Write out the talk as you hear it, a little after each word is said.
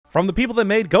From the people that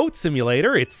made Goat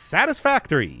Simulator, it's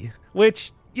Satisfactory.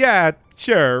 Which, yeah,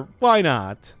 sure, why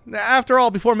not? After all,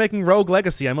 before making Rogue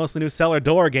Legacy, I mostly knew Cellar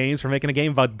Door games for making a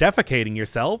game about defecating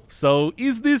yourself, so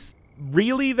is this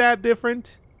really that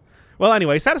different? Well,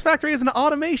 anyway, Satisfactory is an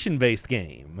automation-based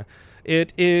game.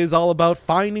 It is all about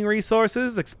finding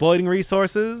resources, exploiting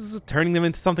resources, turning them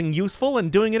into something useful, and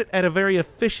doing it at a very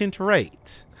efficient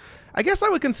rate. I guess I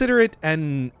would consider it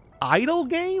an idle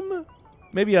game?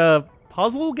 Maybe a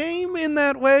puzzle game in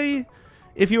that way?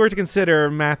 If you were to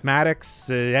consider mathematics,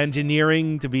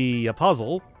 engineering to be a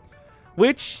puzzle.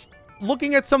 Which,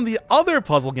 looking at some of the other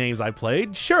puzzle games I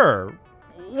played, sure,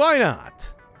 why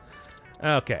not?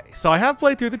 Okay, so I have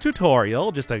played through the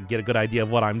tutorial, just to get a good idea of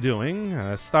what I'm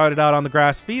doing. Started out on the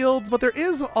grass fields, but there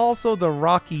is also the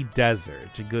rocky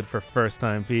desert, good for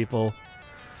first-time people.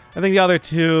 I think the other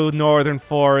two, Northern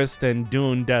Forest and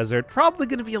Dune Desert, probably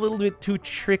going to be a little bit too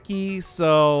tricky,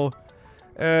 so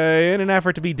in an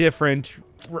effort to be different,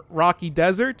 Rocky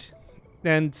Desert,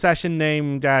 and session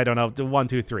name, I don't know, 1,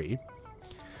 2, 3.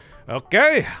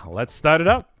 Okay, let's start it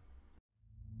up.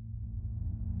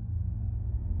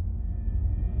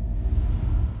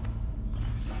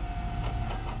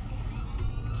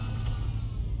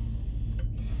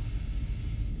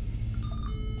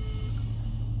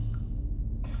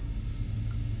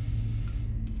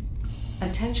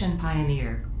 Attention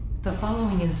Pioneer. The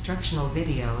following instructional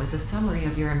video is a summary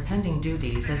of your impending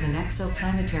duties as an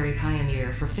exoplanetary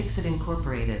pioneer for Fixit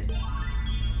Incorporated.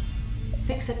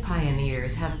 Fixit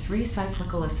Pioneers have 3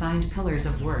 cyclical assigned pillars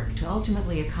of work to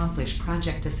ultimately accomplish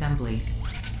project assembly.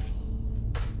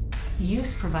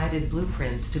 Use provided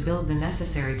blueprints to build the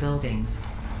necessary buildings.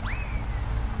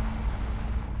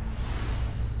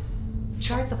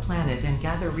 Chart the planet and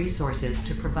gather resources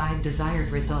to provide desired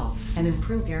results and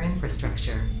improve your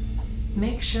infrastructure.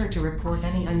 Make sure to report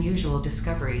any unusual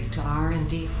discoveries to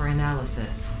R&D for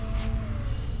analysis.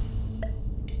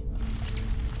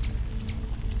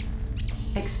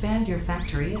 Expand your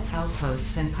factories,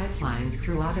 outposts, and pipelines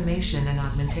through automation and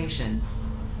augmentation.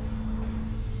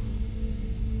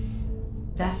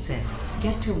 That's it.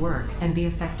 Get to work and be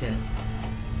effective.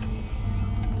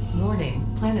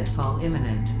 Warning, planetfall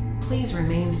imminent. Please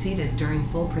remain seated during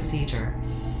full procedure.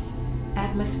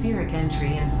 Atmospheric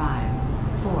entry in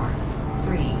 5, 4,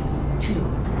 3, 2,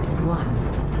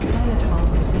 1.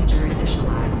 Planetfall procedure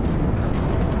initialized.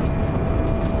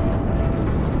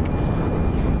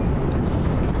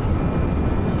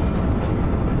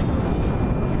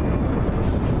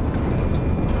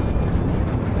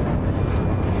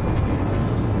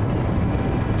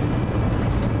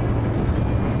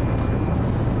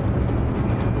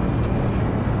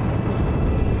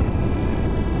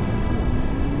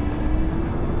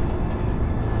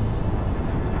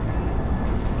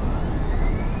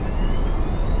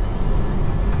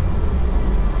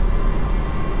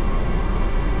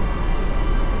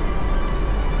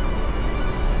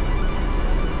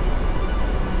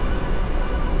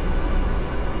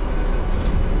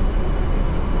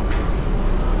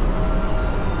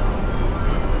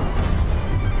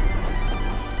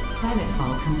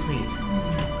 Planetfall complete.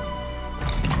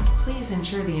 Please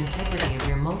ensure the integrity of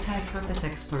your multi-purpose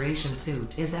exploration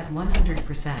suit is at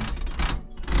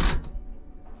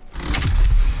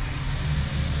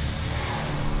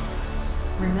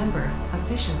 100%. Remember,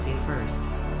 efficiency first.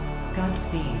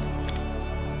 Godspeed.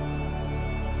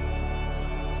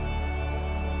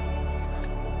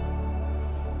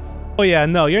 Oh yeah,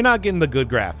 no, you're not getting the good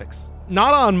graphics.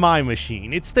 Not on my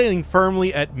machine. It's staying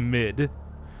firmly at mid.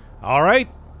 Alright,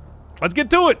 let's get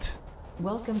to it!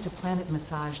 Welcome to Planet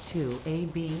Massage 2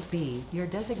 ABB, your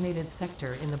designated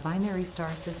sector in the binary star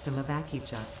system of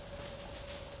Akicha.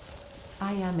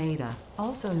 I am Ada,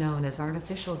 also known as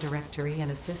Artificial Directory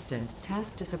and Assistant,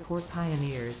 tasked to support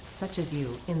pioneers, such as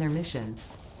you, in their mission.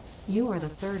 You are the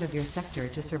third of your sector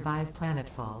to survive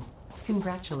planetfall.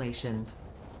 Congratulations.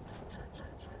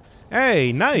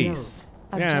 Hey, nice!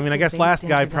 Yeah, I mean, I guess last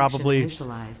guy probably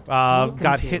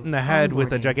got hit in the head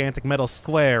with a gigantic metal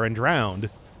square and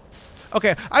drowned.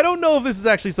 Okay, I don't know if this is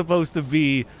actually supposed to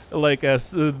be like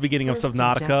the beginning of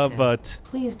Subnautica, but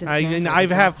I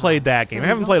have played that game. I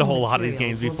haven't played a whole lot of these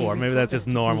games before. Maybe that's just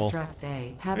normal.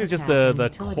 It's just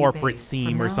the corporate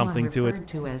theme or something to it.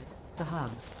 The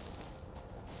hub.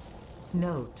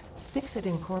 Note: Fixit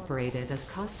Incorporated is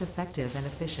cost-effective and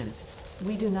efficient.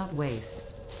 We do not waste.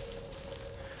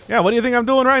 Yeah, what do you think I'm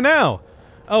doing right now?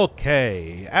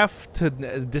 Okay, F to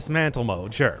dismantle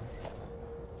mode, sure.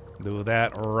 Do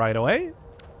that right away.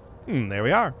 There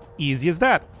we are. Easy as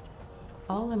that.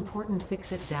 All important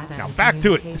Fixit data now and back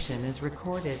to it. Communication is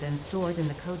recorded and stored in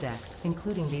the codex,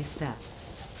 including these steps.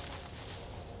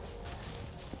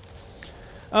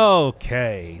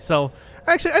 Okay, so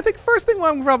actually, I think first thing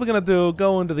I'm probably gonna do,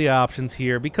 go into the options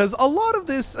here, because a lot of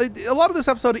this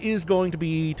episode is going to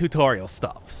be tutorial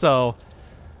stuff. So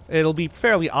it'll be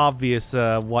fairly obvious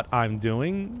what I'm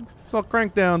doing. So I'll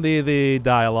crank down the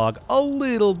dialogue a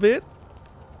little bit,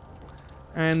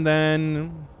 and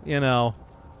then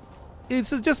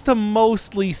it's just to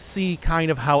mostly see kind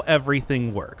of how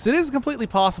everything works. It is completely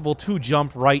possible to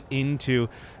jump right into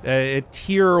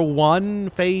Tier 1,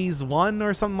 Phase 1,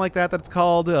 or something like that, that's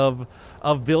called,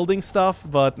 of building stuff,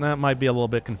 but that might be a little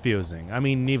bit confusing. I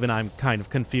mean, even I'm kind of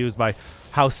confused by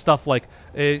how stuff like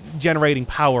generating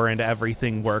power into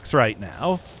everything works right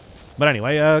now. But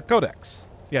anyway, codex.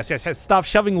 Yes, stop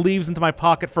shoving leaves into my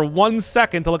pocket for 1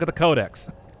 second to look at the codex.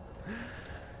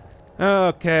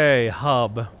 Okay,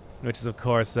 hub. Which is, of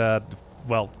course,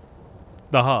 well,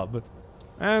 the hub.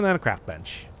 And then a craft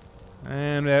bench.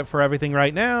 And for everything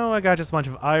right now, I got just a bunch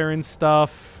of iron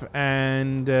stuff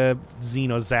and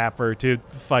Xeno Zapper to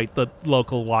fight the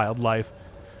local wildlife.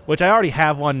 Which I already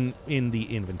have one in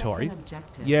the inventory.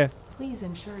 Yeah. Please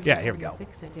ensure you here we go.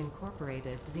 Fix-It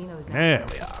incorporated Xeno Zapper There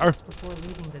we are. before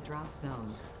leaving the drop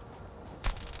zone.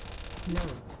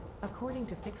 Note. According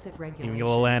to Fix-It regulations, giving you a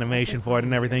little animation for it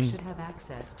and everything. should have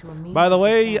access to a means By the of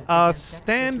way, defense against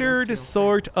standard extraterrestrial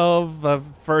sort threats. of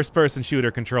first-person shooter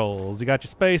controls. You got your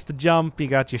space to jump, you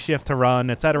got your shift to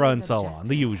run, etc., and so on.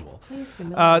 The usual. Please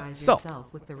familiarize so,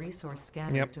 yourself with the resource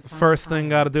scanner yep. to find First thing iron.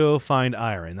 gotta do, find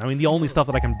iron. I mean, the only stuff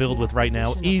that I can build with right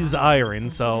now is iron,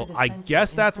 so I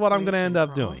guess that's what I'm gonna end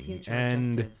up doing.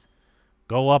 And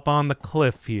go up on the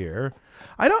cliff here.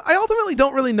 I ultimately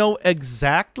don't really know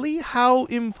exactly how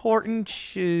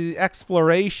important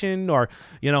exploration or,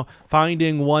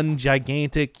 finding one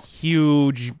gigantic,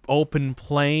 huge open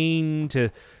plain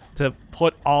to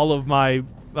put all of my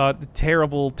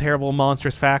terrible,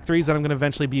 monstrous factories that I'm going to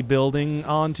eventually be building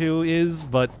onto is,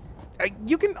 but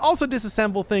you can also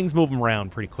disassemble things, move them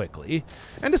around pretty quickly.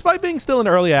 And despite being still in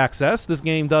early access, this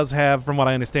game does have, from what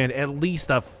I understand, at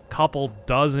least a couple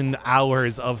dozen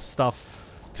hours of stuff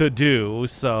to do,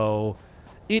 so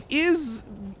it is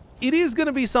going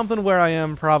to be something where I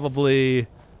am probably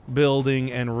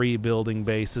building and rebuilding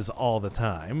bases all the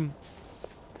time.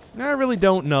 I really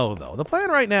don't know, though. The plan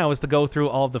right now is to go through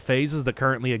all of the phases that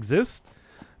currently exist,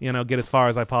 get as far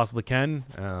as I possibly can.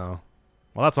 Well,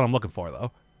 that's what I'm looking for,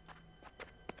 though.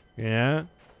 Yeah.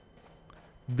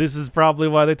 This is probably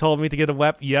why they told me to get a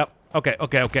weapon. Yep. Okay.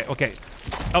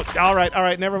 Oh, all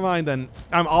right, never mind then.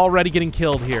 I'm already getting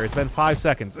killed here. It's been 5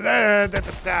 seconds.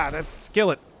 Let's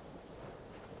kill it.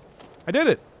 I did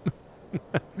it.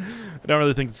 I don't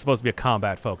really think it's supposed to be a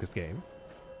combat-focused game.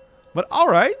 But all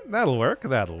right, that'll work.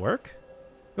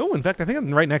 Oh, in fact, I think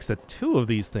I'm right next to 2 of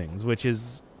these things, which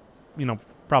is,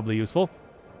 probably useful.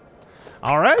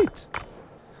 All right.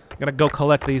 Gotta go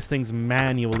collect these things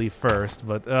manually first,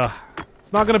 but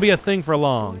it's not gonna be a thing for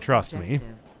long, trust me.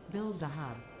 Build the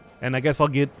hub. And I guess I'll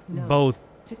get both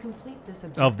to complete this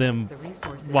of them. the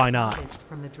resources Why not?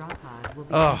 From the drop pod will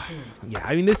be consumed. Yeah,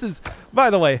 I mean, this is, by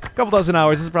the way, a couple dozen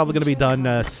hours. This is probably going to be done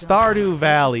Stardew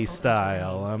Valley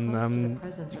style. I'm going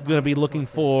to be looking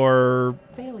for,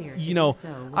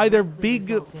 either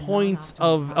big points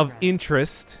of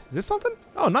interest. Is this something?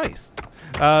 Oh, nice.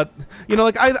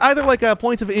 Like either like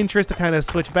points of interest to kind of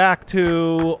switch back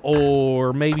to,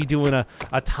 or maybe doing a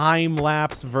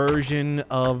time-lapse version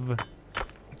of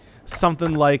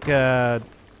something like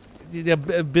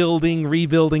building,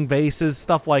 rebuilding bases,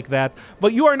 stuff like that.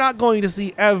 But you are not going to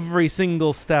see every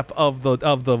single step of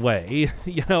the way.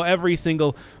 Every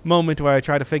single moment where I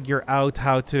try to figure out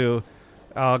how to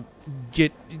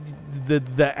get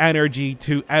the energy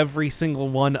to every single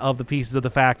one of the pieces of the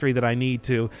factory that I need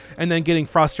to, and then getting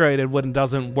frustrated when it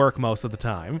doesn't work most of the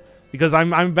time, because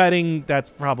I'm betting that's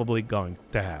probably going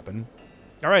to happen.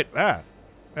 All right,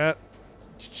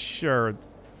 sure.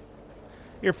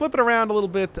 Here, flip it around a little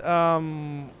bit. Yeah,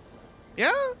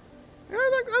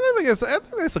 I think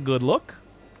that's a good look.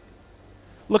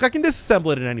 Look, I can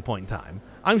disassemble it at any point in time.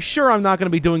 I'm sure I'm not going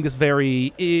to be doing this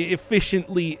very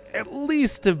efficiently, at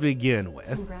least to begin with.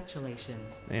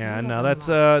 Congratulations. Yeah, no, that's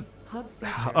I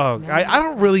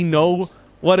don't really know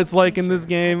what it's like in this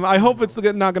game. I hope it's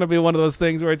not going to be one of those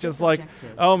things where it's just like,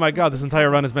 oh my god, this entire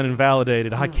run has been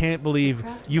invalidated. I can't believe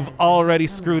you've already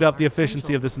screwed up the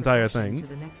efficiency of this entire thing.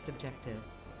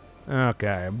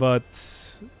 Okay,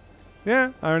 but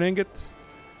yeah, iron ingot.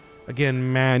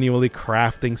 Again, manually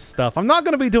crafting stuff. I'm not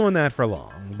going to be doing that for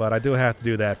long, but I do have to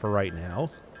do that for right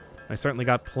now. I certainly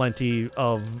got plenty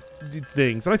of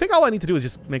things. And I think all I need to do is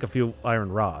just make a few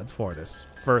iron rods for this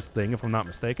first thing, if I'm not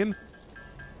mistaken.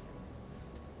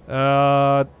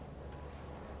 And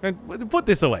put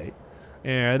this away.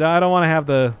 Yeah, I don't want to have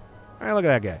the... Hey, look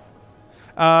at that guy.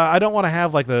 I don't want to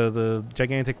have, like, the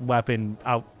gigantic weapon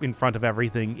out in front of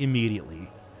everything immediately.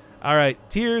 All right,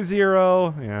 Tier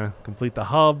 0. Yeah, complete the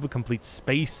hub, complete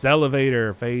space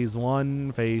elevator. Phase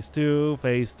 1, Phase 2,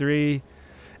 Phase 3.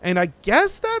 And I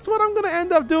guess that's what I'm going to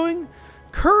end up doing.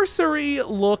 Cursory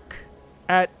look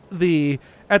at the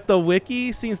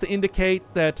wiki seems to indicate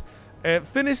that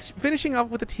finishing up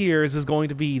with the tiers is going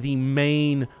to be the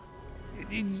main,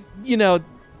 you know,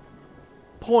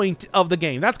 point of the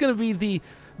game. That's going to be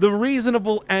the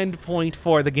reasonable end point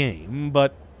for the game.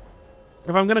 But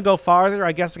if I'm going to go farther,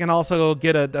 I guess I can also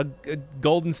get a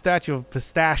golden statue of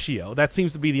Pistachio. That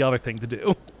seems to be the other thing to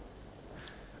do.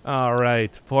 All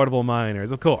right, portable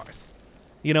miners, of course.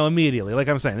 You know, immediately, like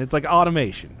I'm saying, it's like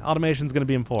automation. Automation's going to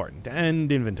be important,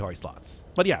 and inventory slots.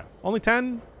 But yeah, only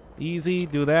 10. Easy,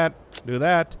 do that, do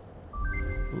that.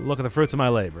 Look at the fruits of my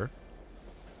labor.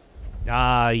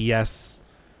 Ah, yes.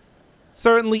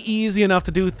 Certainly easy enough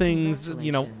to do things,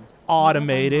 you know,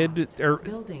 automated, or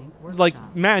like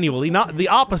manually, not the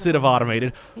opposite of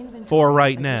automated for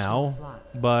right now.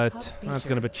 But that's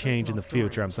going to change in the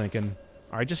future, I'm thinking.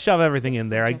 All right, just shove everything in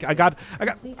there. I got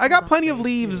plenty of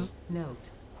leaves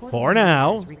for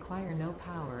now,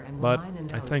 but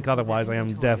I think otherwise I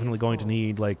am definitely going to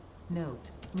need like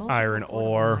iron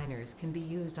ore. I'm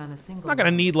not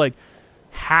gonna need like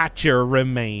hatcher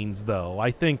remains though.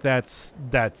 I think that's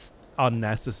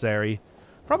unnecessary.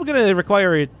 Probably gonna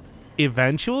require it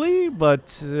eventually,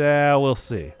 but we'll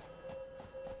see.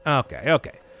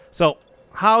 Okay. So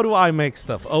how do I make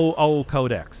stuff?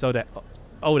 Codex.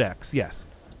 Odex, yes.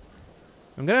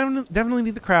 I'm gonna definitely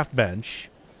need the craft bench.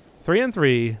 3 and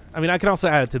 3. I mean, I can also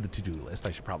add it to the to-do list.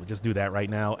 I should probably just do that right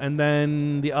now. And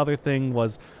then the other thing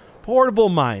was portable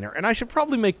miner. And I should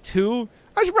probably make 2.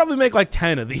 I should probably make like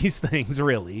 10 of these things,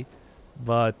 really.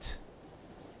 But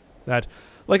that,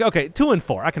 like, okay, 2 and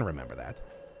 4. I can remember that.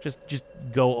 Just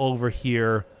go over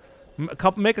here,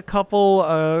 make a couple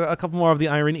more of the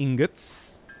iron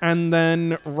ingots, and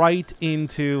then right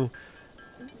into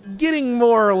getting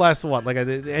more or less what, like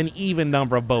an even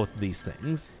number of both of these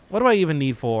things. What do I even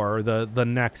need for the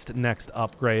next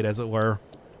upgrade, as it were?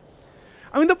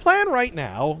 I mean, the plan right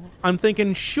now, I'm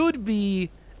thinking, should be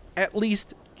at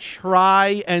least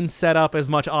try and set up as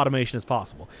much automation as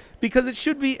possible, because it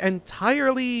should be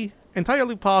entirely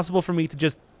possible for me to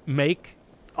just make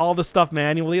all the stuff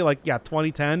manually. Like, yeah,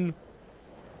 2010.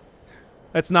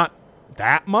 That's not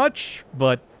that much,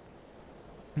 but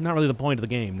not really the point of the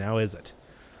game now, is it?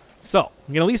 So, I'm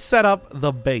going to at least set up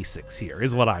the basics here,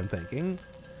 is what I'm thinking.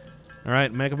 All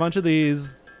right, make a bunch of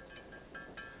these.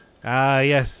 Ah,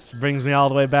 yes, brings me all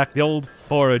the way back to the old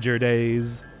forager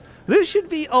days. This should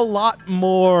be a lot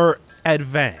more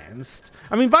advanced.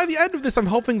 I mean, by the end of this, I'm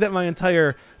hoping that my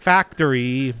entire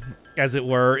factory, as it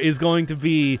were, is going to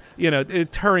be, you know,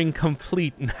 Turing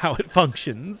complete in how it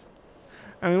functions.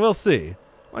 I mean, we'll see.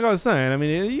 Like I was saying, I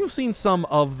mean, you've seen some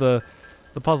of the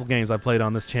puzzle games I played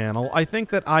on this channel. I think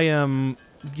that I am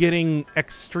getting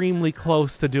extremely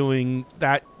close to doing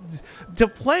that, to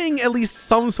playing at least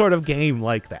some sort of game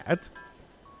like that.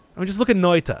 I mean, just look at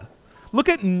Noita. Look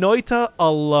at Noita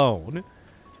alone.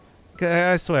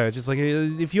 I swear, it's just like,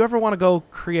 if you ever want to go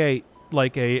create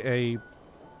like a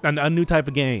new type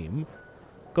of game,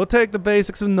 go take the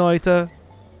basics of Noita,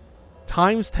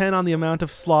 times 10 on the amount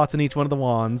of slots in each one of the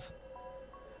wands,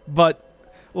 but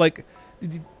like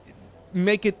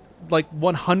make it like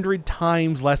 100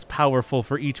 times less powerful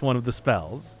for each one of the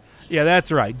spells. Yeah,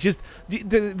 that's right. Just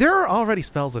there are already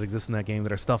spells that exist in that game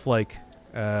that are stuff like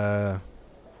yeah.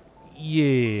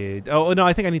 Oh no,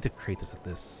 I think I need to create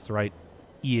this, right?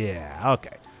 Yeah,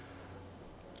 okay.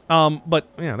 But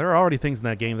yeah, there are already things in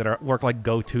that game that work like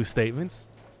go-to statements.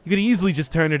 You could easily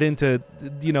just turn it into,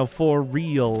 you know, for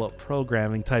real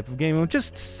programming type of game. I'm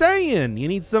just saying, you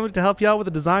need somebody to help you out with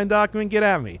a design document, get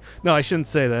at me. No, I shouldn't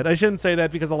say that. I shouldn't say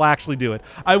that because I'll actually do it.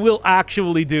 I will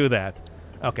actually do that.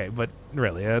 Okay, but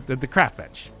really, the craft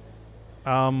bench.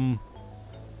 Oh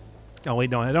wait,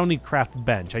 no, I don't need craft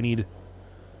bench. I need,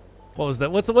 what was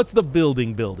that? What's the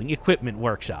building? Equipment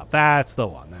workshop. That's the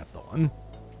one. That's the one.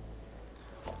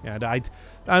 Yeah,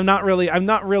 I'm not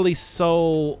really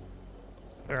so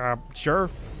sure.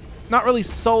 Not really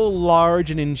so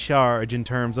large and in charge in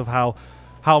terms of how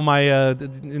my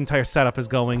entire setup is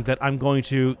going that I'm going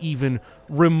to even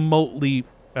remotely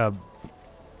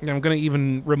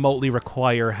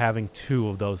require having 2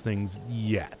 of those things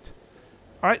yet.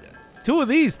 All right, 2 of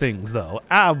these things though,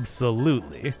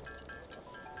 absolutely.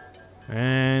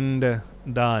 And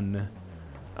done.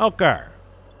 Okay,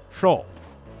 so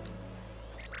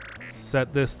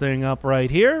set this thing up right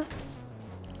here.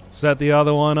 Set the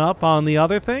other one up on the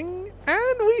other thing,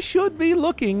 and we should be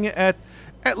looking at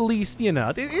least, you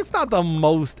know, it's not the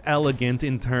most elegant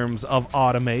in terms of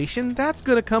automation. That's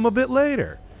going to come a bit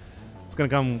later. It's going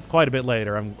to come quite a bit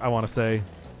later, I want to say.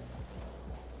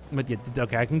 But yeah,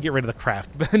 okay, I can get rid of the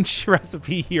craft bench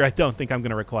recipe here. I don't think I'm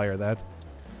going to require that.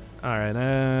 All right.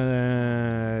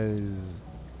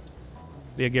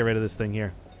 Yeah, get rid of this thing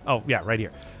here. Oh, yeah, right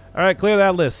here. All right, clear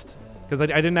that list. Because I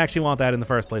didn't actually want that in the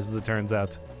first place, as it turns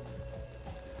out.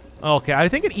 Okay, I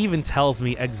think it even tells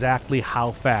me exactly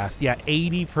how fast. Yeah,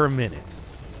 80 per minute.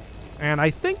 And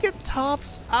I think it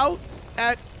tops out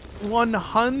at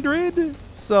 100.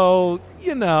 So,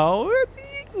 you know,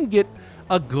 you can get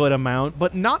a good amount,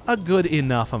 but not a good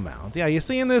enough amount. Yeah, you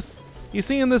seeing this? You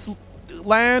seeing this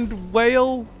land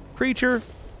whale creature?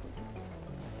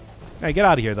 Hey, get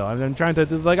out of here, though. I'm trying to,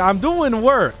 like, I'm doing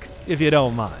work, if you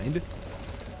don't mind.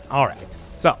 All right.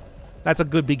 So, that's a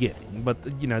good beginning. But,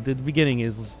 you know, the beginning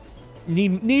is...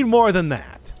 Need more than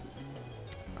that.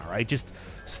 All right, just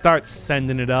start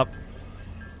sending it up.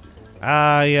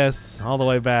 Ah, yes, all the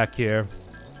way back here.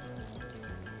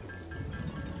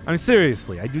 I mean,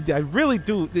 seriously, I really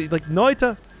do, like,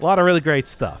 Noita, a lot of really great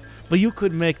stuff. But you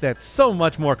could make that so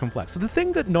much more complex. So the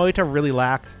thing that Noita really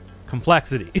lacked,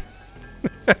 complexity.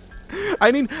 I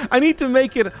need to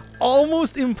make it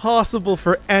almost impossible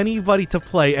for anybody to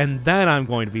play, and then I'm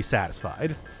going to be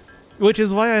satisfied. Which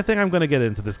is why I think I'm going to get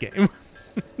into this game.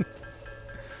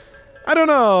 I don't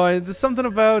know. There's something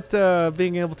about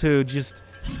being able to just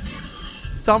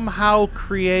somehow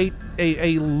create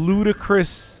a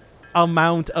ludicrous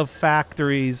amount of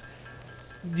factories,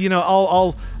 you know,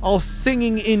 all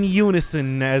singing in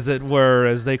unison, as it were,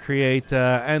 as they create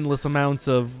endless amounts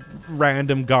of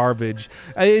random garbage.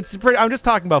 It's pretty. I'm just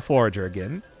talking about Forager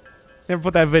again. Never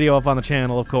put that video up on the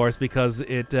channel, of course, because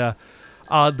it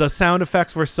the sound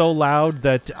effects were so loud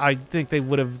that I think they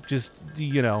would have just,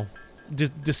 you know,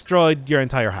 just destroyed your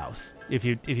entire house if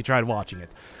you tried watching it.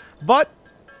 But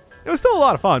it was still a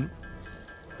lot of fun.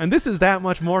 And this is that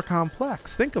much more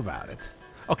complex. Think about it.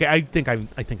 Okay, I think I'm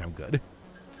good.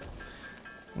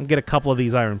 I'll get a couple of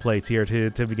these iron plates here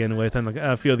to begin with, and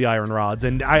a few of the iron rods.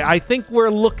 And I think we're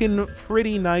looking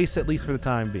pretty nice, at least for the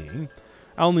time being.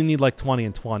 I only need like 20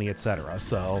 and 20, etc.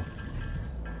 So,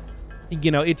 you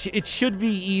know, it should be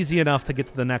easy enough to get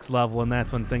to the next level, and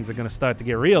that's when things are going to start to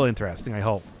get real interesting, I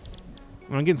hope.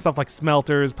 I'm getting stuff like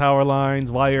smelters, power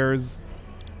lines, wires.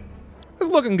 It's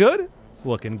looking good. It's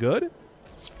looking good.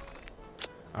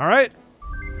 All right.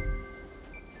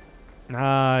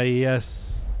 Ah,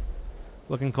 yes.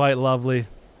 Looking quite lovely. In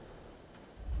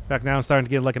fact, now I'm starting to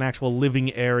get like an actual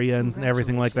living area and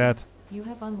everything like that. You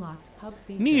have unlocked hub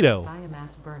feature Neato.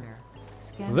 biomass burner.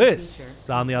 Scan This,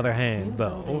 on the other hand,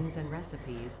 though,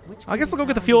 I guess I'll go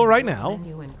get the fuel right now.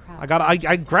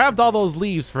 I grabbed all those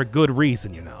leaves for good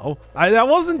reason, you know. That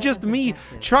wasn't just me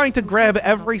trying to grab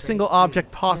every single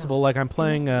object possible like I'm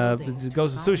playing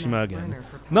Ghost of Tsushima again.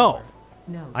 No,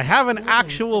 I have an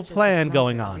actual plan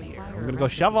going on here. I'm gonna go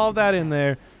shove all that in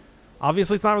there.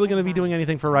 Obviously, it's not really going to be doing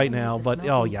anything for right now, but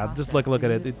oh yeah, just look at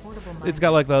it. It's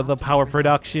got like the power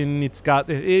production. It's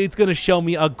going to show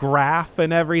me a graph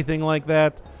and everything like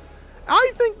that.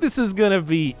 I think this is going to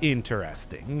be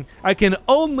interesting. I can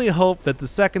only hope that the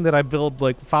second that I build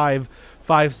like five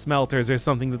smelters or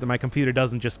something, that my computer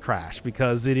doesn't just crash,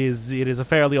 because it is a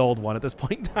fairly old one at this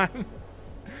point in time.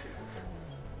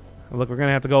 Look, we're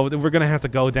gonna have to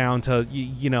go down to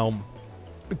you know,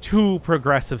 2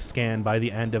 progressive scan by the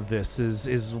end of this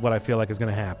is what I feel like is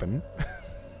going to happen.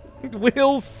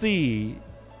 We'll see.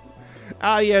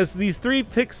 Ah, yes, these 3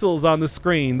 pixels on the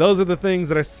screen. Those are the things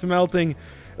that are smelting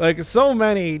like so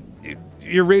many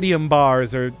iridium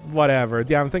bars or whatever.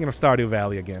 Yeah, I'm thinking of Stardew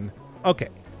Valley again. Okay.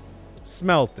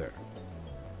 Smelter.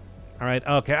 All right,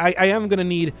 okay. I am going to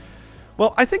need...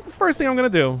 Well, I think the first thing I'm going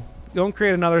to do, go and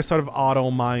create another sort of auto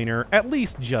miner. At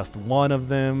least just one of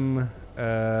them.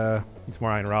 It's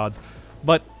more iron rods.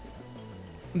 But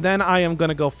then I am going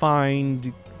to go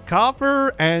find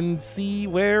copper and see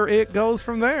where it goes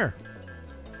from there.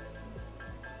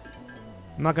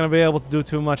 I'm not going to be able to do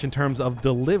too much in terms of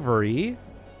delivery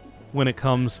when it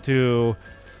comes to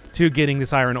getting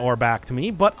this iron ore back to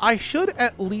me, but I should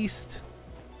at least,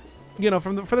 you know,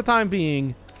 for the time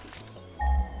being,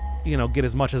 you know, get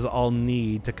as much as I'll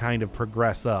need to kind of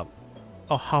progress up.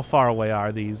 Oh, how far away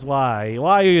are these? Why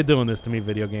are you doing this to me,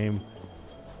 video game?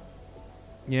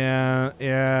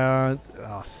 Yeah.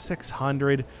 Oh,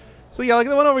 600. So yeah, like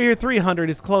the one over here, 300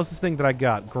 is the closest thing that I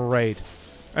got. Great.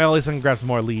 At least I can grab some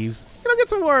more leaves. You know, get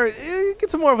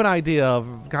some more of an idea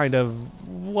of kind of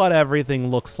what everything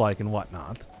looks like and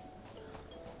whatnot.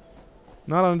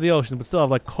 Not on the ocean, but still have,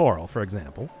 like, coral, for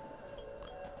example.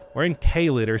 We're in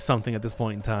Kalid or something at this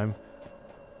point in time.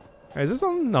 Is this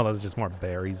something? No, those are just more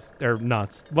berries. Or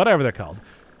nuts. Whatever they're called.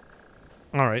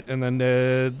 Alright, and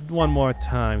then one more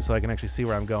time so I can actually see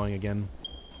where I'm going again.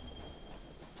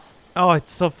 Oh,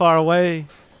 it's so far away.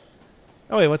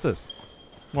 Oh, wait, what's this?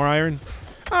 More iron?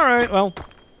 Alright, well,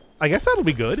 I guess that'll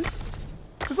be good.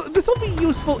 This will be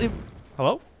useful if...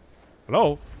 Hello?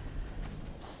 Hello?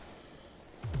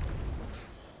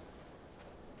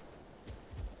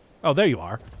 Oh, there you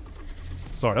are.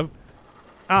 Sort of.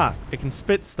 Ah, it can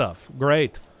spit stuff.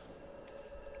 Great.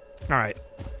 Alright.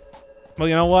 Well,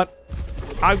 you know what?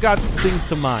 I've got things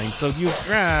to mind, so you...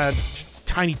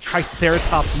 tiny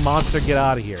Triceratops monster, get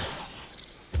out of here.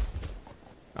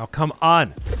 Oh, come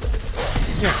on.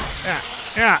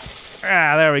 Yeah,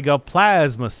 there we go.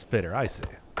 Plasma spitter, I see.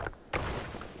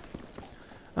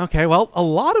 Okay, well, a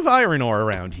lot of iron ore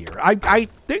around here. I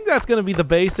think that's going to be the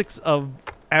basics of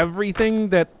everything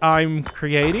that I'm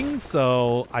creating,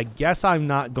 so I guess I'm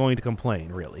not going to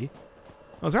complain, really.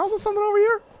 Oh, is there also something over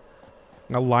here?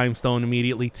 A limestone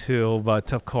immediately, too,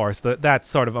 but of course, that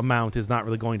sort of amount is not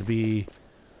really going to be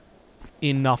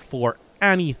enough for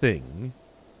anything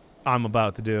I'm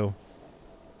about to do.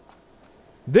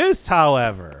 This,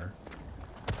 however...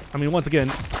 I mean, once again...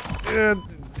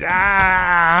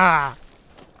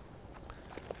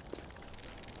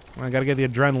 I gotta get the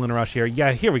adrenaline rush here.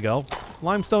 Yeah, here we go.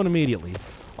 Limestone immediately.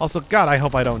 Also, God, I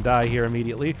hope I don't die here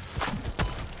immediately.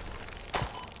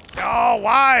 Oh,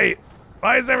 why?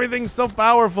 Why is everything so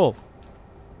powerful?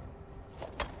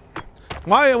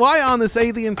 Why on this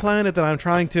alien planet that I'm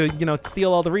trying to, you know,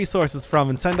 steal all the resources from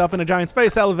and send up in a giant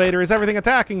space elevator is everything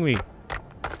attacking me?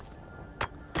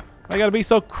 I gotta be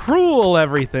so cruel,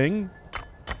 everything.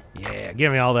 Yeah,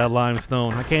 give me all that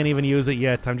limestone. I can't even use it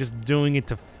yet. I'm just doing it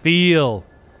to feel.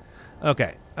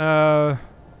 Okay. Well,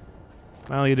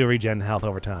 you do regen health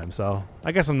over time, so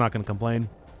I guess I'm not gonna complain.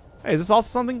 Hey, is this also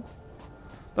something?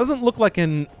 Doesn't look like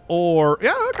an ore.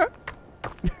 Yeah, okay.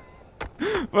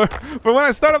 But when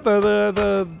I start up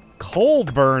the coal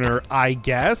burner, I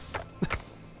guess.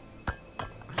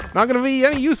 Not gonna be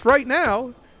any use right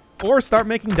now. Or start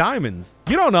making diamonds.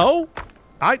 You don't know.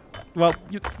 Well,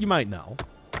 you might know.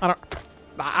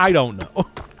 I don't know.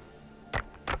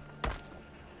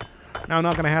 Now I'm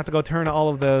not gonna have to go turn all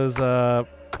of those,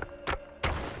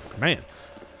 man.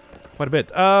 Quite a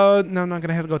bit. No, I'm not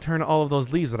gonna have to go turn all of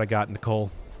those leaves that I got into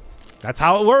coal. That's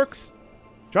how it works.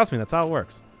 Trust me, that's how it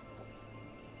works.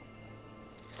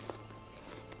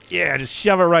 Yeah, just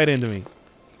shove it right into me.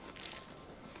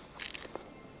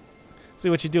 See,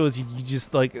 what you do is you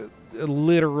just, like,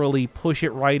 literally push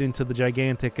it right into the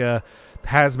gigantic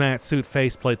hazmat suit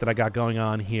faceplate that I got going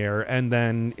on here, and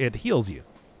then it heals you.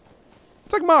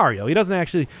 It's like Mario. He doesn't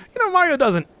actually... You know, Mario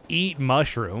doesn't eat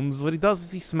mushrooms. What he does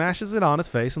is he smashes it on his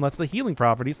face and lets the healing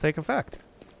properties take effect.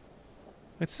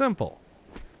 It's simple.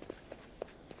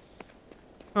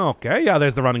 Okay, yeah,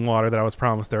 there's the running water that I was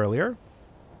promised earlier.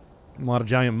 A lot of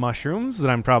giant mushrooms that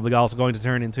I'm probably also going to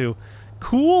turn into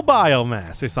cool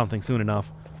biomass or something soon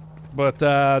enough. But,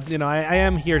 you know, I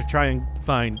am here to try and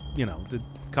find, you know, the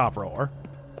copper ore,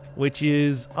 which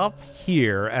is up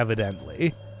here,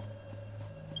 evidently.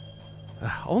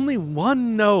 Only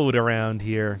one node around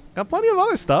here. Got plenty of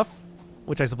other stuff,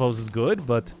 which I suppose is good,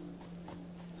 but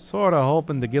sort of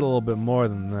hoping to get a little bit more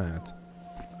than that.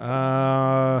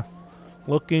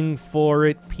 Looking for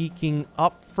it peeking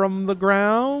up from the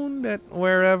ground at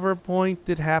wherever point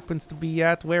it happens to be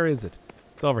at. Where is it?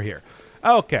 It's over here.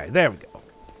 Okay, there we go.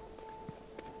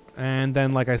 And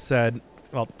then, like I said,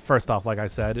 well, first off, like I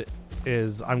said,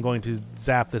 is I'm going to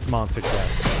zap this monster to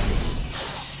death.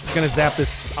 It's going to zap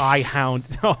this eye hound.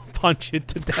 Oh, punch it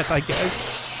to death, I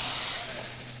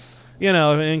guess. You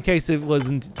know, in case it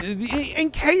wasn't...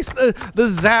 In case the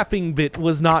zapping bit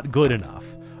was not good enough.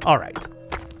 All right.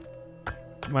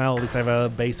 Well, at least I have a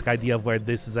basic idea of where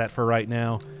this is at for right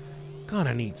now.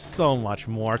 Gonna need so much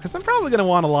more, because I'm probably gonna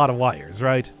want a lot of wires,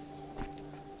 right?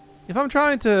 If I'm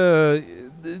trying to,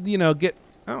 you know, get...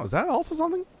 Oh, is that also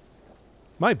something?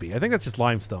 Might be. I think that's just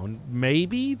limestone.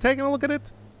 Maybe taking a look at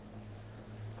it?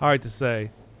 Hard to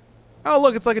say. Oh,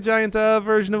 look, it's like a giant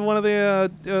version of one of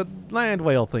the land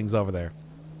whale things over there.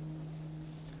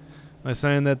 Am I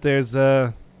saying that there's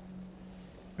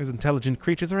intelligent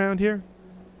creatures around here?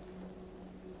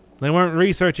 They weren't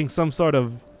researching some sort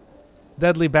of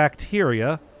deadly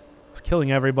bacteria. It's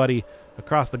killing everybody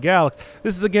across the galaxy.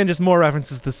 This is, again, just more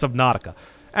references to Subnautica.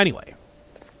 Anyway.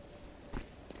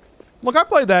 Look, I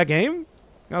played that game.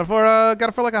 Got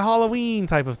it for like a Halloween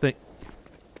type of thing.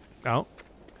 Oh.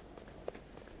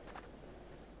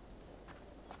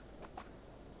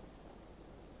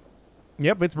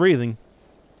 Yep, it's breathing.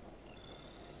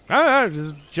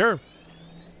 Sure.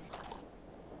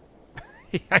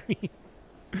 I mean,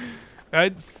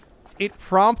 it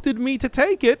prompted me to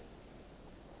take it.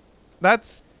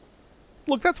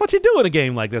 Look, that's what you do in a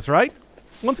game like this, right?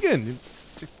 Once again,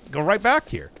 just go right back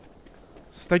here.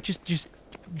 Start just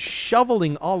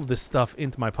shoveling all of this stuff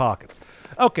into my pockets.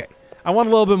 Okay, I want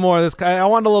a little bit more of this. I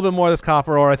want a little bit more of this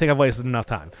copper ore. I think I've wasted enough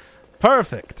time.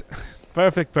 Perfect.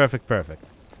 Perfect, perfect, perfect.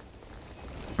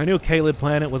 I knew Caleb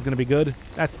Planet was going to be good.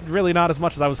 That's really not as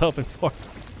much as I was hoping for.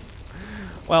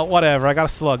 Well, whatever. I got a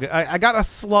slug. I got a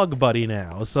slug buddy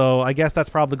now, so I guess that's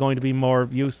probably going to be more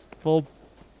useful.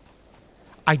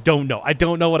 I don't know. I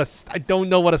don't know what a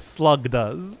slug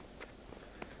does.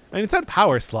 I mean, it said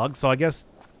power slug, so I guess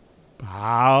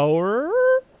power?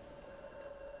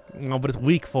 No, but it's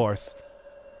weak force.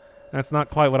 That's not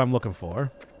quite what I'm looking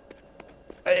for.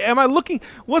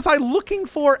 Was I looking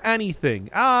for anything?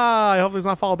 I hope there's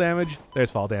not fall damage. There's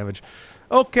fall damage.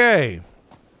 Okay.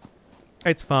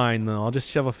 It's fine though. I'll just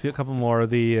shove a couple more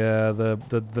of the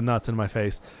nuts in my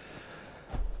face.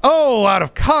 Oh, out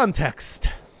of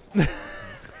context.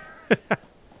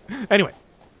 Anyway.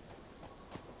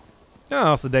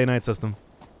 Oh, it's the day-night system.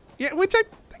 Yeah, which I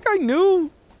think I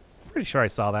knew. Pretty sure I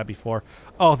saw that before.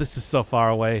 Oh, this is so far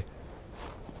away.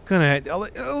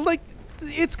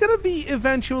 It's gonna be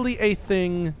eventually a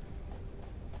thing.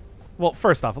 Well,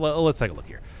 first off, let's take a look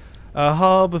here.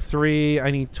 Hub 3.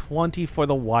 I need 20 for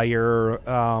the wire.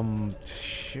 I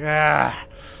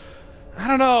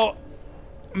don't know.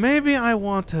 Maybe I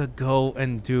want to go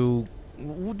and do.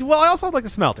 Well, I also have like the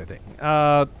smelter thing.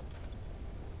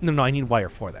 No, I need wire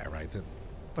for that, right?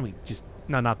 Let me just.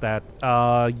 No, not that.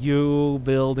 You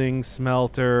building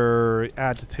smelter.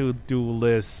 Add to to-do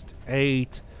list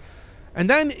 8. And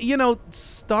then, you know,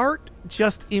 start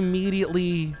just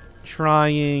immediately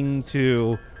trying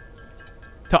to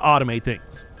automate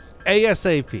things.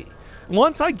 ASAP.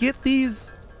 Once I get these,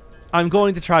 I'm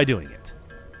going to try doing it.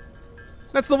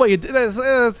 That's the way you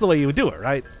that's the way you would do it,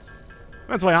 right?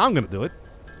 That's the way I'm going to do it.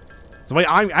 That's the way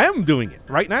I am doing it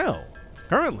right now,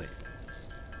 currently.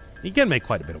 You can make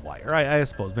quite a bit of wire. I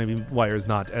suppose maybe wire is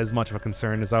not as much of a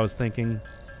concern as I was thinking.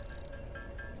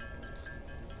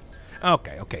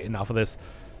 Okay, enough of this.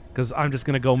 Because I'm just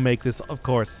going to go make this, of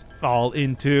course, all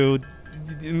into...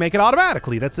 Make it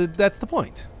automatically. That's the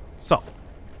point. So,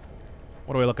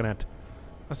 what are we looking at?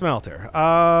 A smelter.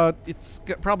 It's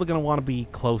probably going to want to be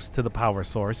close to the power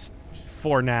source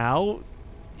for now.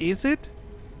 Is it?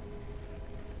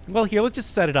 Well, here, let's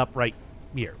just set it up right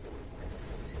here.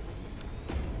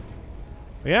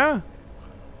 Yeah?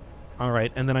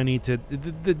 Alright, and then I need to...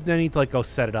 like, go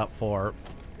set it up for...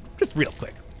 Just real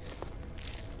quick.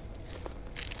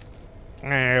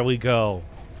 There we go.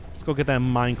 Just go get that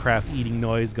Minecraft eating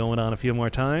noise going on a few more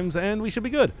times, and we should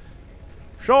be good.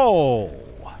 So,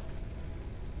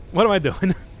 what am I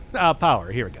doing?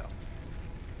 Power. Here we go.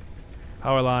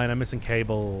 Power line. I'm missing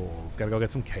cables. Gotta go get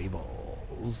some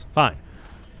cables. Fine.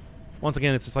 Once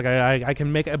again, it's just like I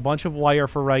can make a bunch of wire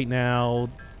for right now.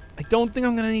 I don't think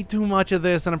I'm going to need too much of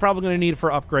this, and I'm probably going to need it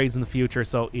for upgrades in the future,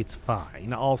 so it's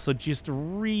fine. Also, just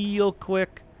real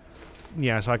quick.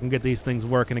 Yeah, so I can get these things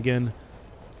working again.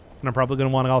 And I'm probably going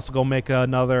to want to also go make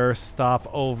another stop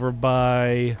over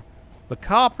by the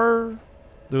copper.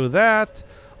 Do that.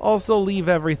 Also leave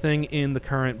everything in the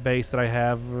current base that I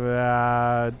have.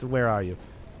 Where are you?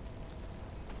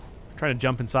 I'm trying to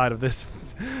jump inside of this.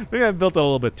 Maybe I built it a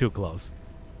little bit too close.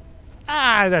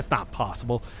 That's not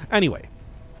possible. Anyway.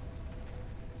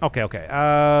 Okay.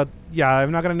 Yeah, I'm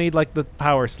not going to need, like, the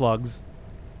power slugs.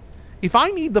 If I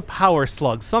need the power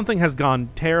slugs, something has gone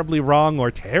terribly wrong or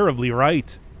terribly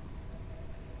right.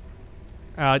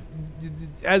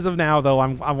 As of now, though,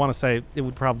 I want to say it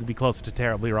would probably be closer to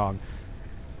terribly wrong.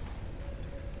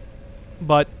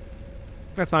 But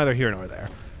that's neither here nor there.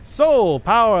 So,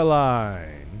 power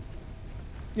line.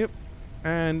 Yep.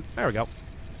 And there we go.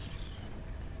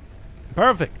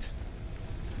 Perfect.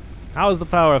 How's the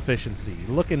power efficiency?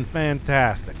 Looking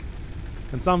fantastic.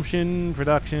 Consumption,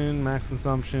 production, max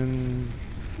consumption.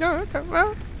 Yeah, okay.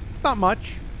 Well, it's not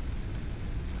much.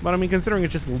 But I mean, considering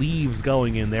it just leaves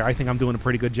going in there, I think I'm doing a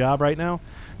pretty good job right now.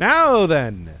 Now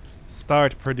then,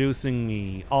 start producing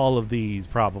me all of these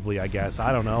probably, I guess.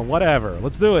 I don't know. Whatever.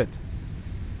 Let's do it.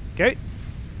 Okay.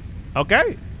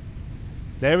 Okay.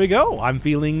 There we go. I'm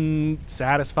feeling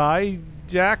satisfactory.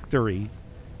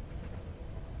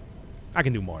 I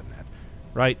can do more than that.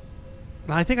 Right?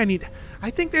 I think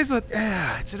there's a...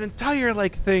 it's an entire,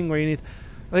 like, thing where you need...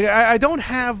 Like, I don't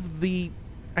have the...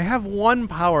 I have one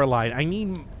power line. I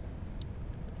need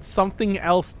something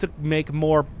else to make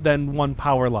more than one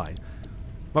power line.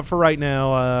 But for right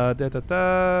now,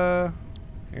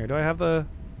 Here, do I have the...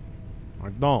 I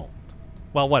don't.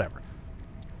 Well, whatever.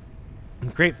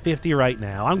 Create 50 right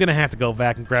now. I'm going to have to go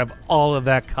back and grab all of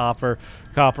that copper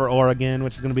ore again,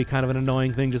 which is going to be kind of an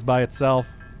annoying thing just by itself.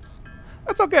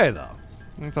 That's okay, though.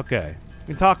 It's okay.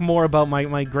 We can talk more about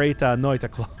my great Noita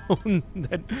clone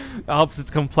that ups its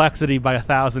complexity by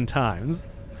 1,000 times.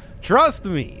 Trust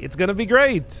me, it's going to be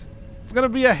great. It's going to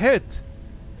be a hit.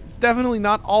 It's definitely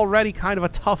not already kind of a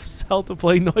tough sell to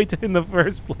play Noita in the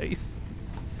first place.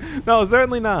 No,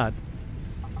 certainly not.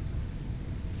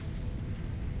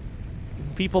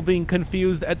 People being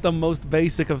confused at the most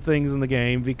basic of things in the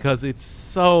game because it's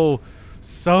so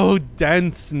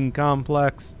dense and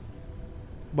complex.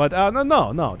 But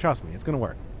no, trust me, it's gonna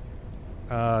work.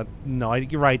 No,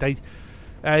 you're right.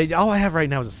 All I have right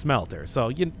now is a smelter, so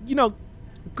you know,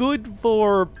 good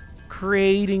for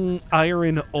creating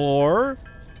iron ore,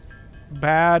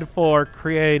 bad for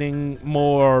creating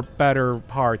more better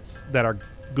parts that are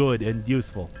good and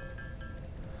useful.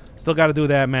 Still got to do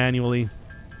that manually.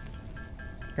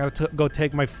 Got to go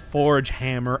take my forge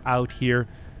hammer out here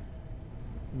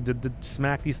to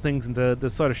smack these things into the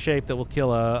sort of shape that will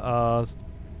kill a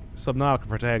Subnautica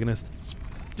protagonist.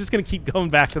 Just gonna keep going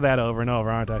back to that over and over,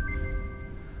 aren't I?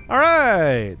 All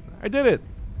right, I did it.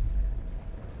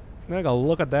 I gotta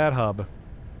look at that hub.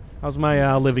 How's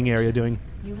my living area doing?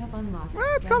 You have unlocked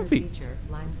It's comfy. feature,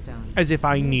 limestone. As if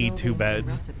I New need 2 buildings and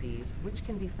beds. recipes, which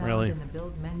can be found Really? in the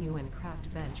build menu and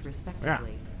craft bench,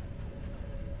 respectively.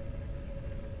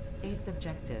 8th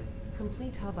objective: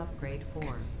 complete hub upgrade 4.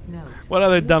 Note: What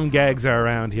other use dumb power gags are poles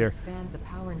around to here? Expand the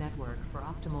power network for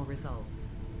optimal results.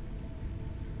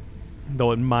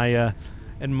 Though in my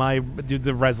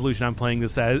the resolution I'm playing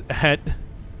this at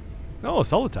oh,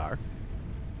 Solitar.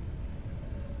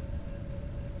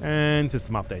 And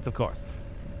system updates, of course.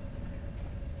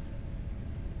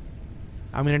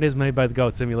 I mean, it is made by the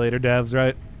Goat Simulator devs,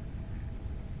 right?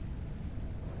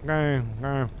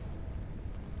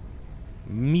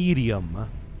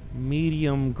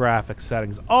 Medium graphic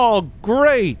settings. Oh,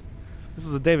 great! This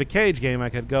is a David Cage game. I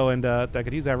could go and I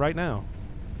could use that right now.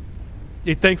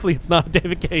 Thankfully, it's not a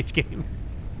David Cage game.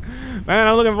 Man,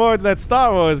 I'm looking forward to that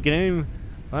Star Wars game.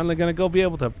 Finally gonna go be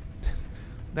able to...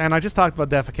 And I just talked about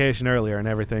defecation earlier and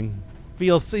everything.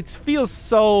 It feels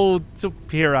so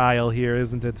puerile here,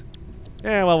 isn't it?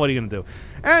 Yeah, well, what are you gonna do?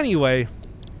 Anyway.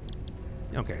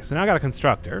 Okay, so now I got a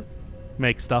constructor.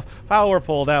 Make stuff. Power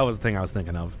pole, that was the thing I was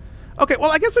thinking of. Okay, well,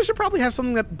 I guess I should probably have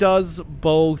something that does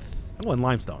both... Oh, and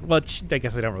limestone. Well, I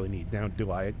guess I don't really need now,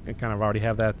 do I? I kind of already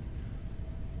have that.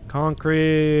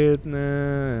 Concrete,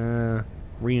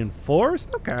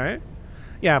 reinforced, okay.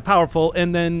 Yeah, powerful,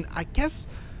 and then I guess,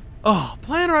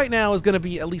 plan right now is going to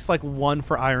be at least like 1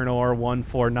 for iron ore, 1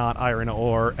 for not iron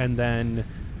ore, and then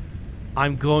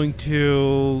I'm going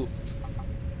to,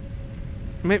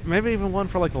 maybe even 1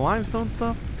 for like the limestone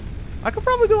stuff. I could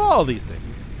probably do all of these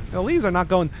things. The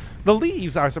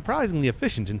leaves are surprisingly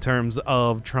efficient in terms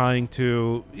of trying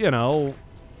to, you know,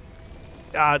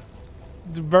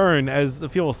 burn as the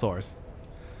fuel source.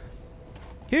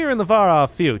 Here in the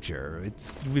far-off future,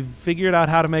 we've figured out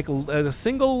how to make a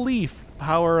single leaf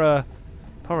power a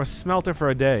smelter for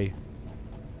a day.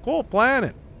 Cool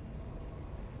planet.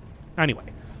 Anyway,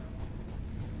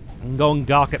 I can go and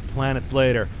gawk at planets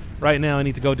later. Right now, I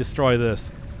need to go destroy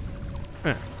this.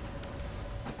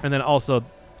 And then also,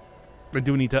 I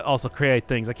do need to also create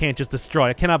things. I can't just destroy.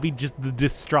 I cannot be just the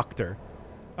destructor.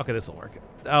 Okay, this will work.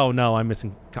 Oh no, I'm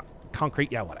missing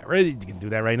concrete. Yeah, whatever. You can do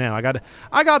that right now.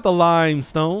 I got the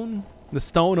limestone, the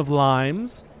stone of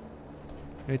limes.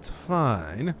 It's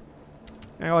fine.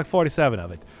 I got like 47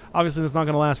 of it. Obviously, it's not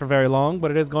going to last for very long, but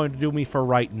it is going to do me for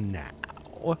right now.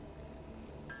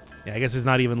 Yeah, I guess there's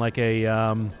not even like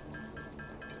a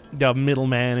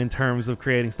middleman in terms of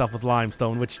creating stuff with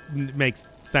limestone, which makes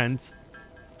sense.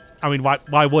 I mean,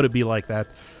 why would it be like that?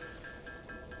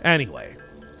 Anyway.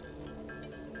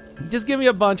 Just give me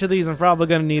a bunch of these. I'm probably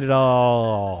going to need it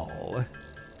all.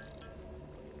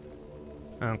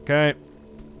 Okay.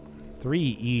 3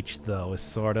 each, though, is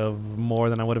sort of more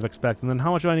than I would have expected. And then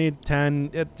how much do I need?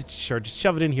 10? Sure, just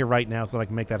shove it in here right now so that I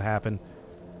can make that happen.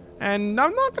 And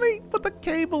I'm not going to put the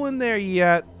cable in there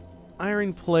yet.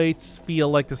 Iron plates feel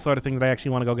like the sort of thing that I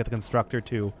actually want to go get the constructor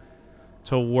to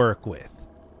work with.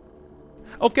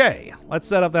 Okay, let's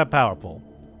set up that power pole.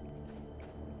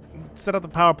 Set up the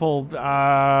power pole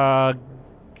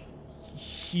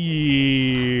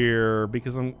here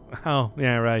because I'm... Oh,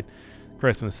 yeah, right.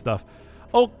 Christmas stuff.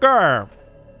 Okay.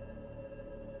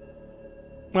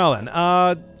 Well then,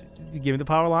 give me the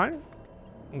power line.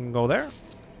 Go there.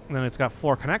 And then it's got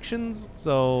 4 connections,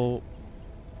 so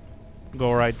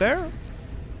Go right there.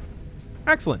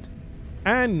 Excellent.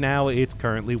 And now it's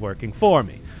currently working for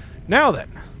me. Now then,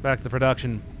 back to the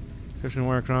production. Christian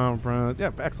work on.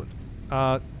 Yeah, excellent.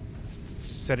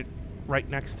 Set it right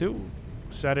next to.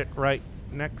 Set it right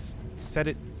next. Set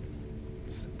it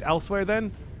elsewhere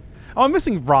then. Oh, I'm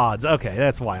missing rods. Okay,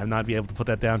 that's why I'm not be able to put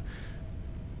that down.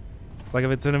 It's like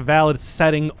if it's an invalid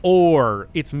setting or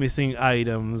it's missing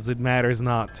items, it matters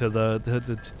not to the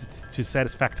to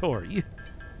Satisfactory.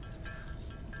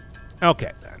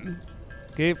 Okay then.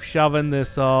 Keep shoving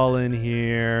this all in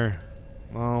here.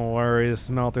 Don't worry, the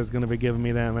smelter's gonna be giving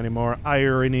me that many more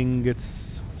iron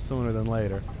ingots sooner than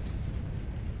later.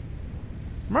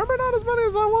 Remember, not as many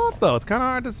as I want though. It's kind of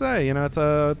hard to say. You know, it's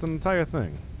an entire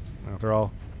thing. After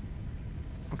all.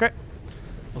 Okay,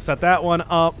 we'll set that one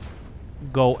up.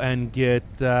 Go and get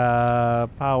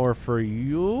power for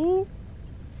you.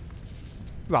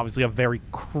 It's obviously a very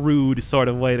crude sort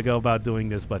of way to go about doing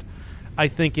this, but I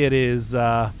think it is.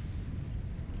 I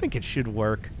think it should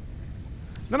work.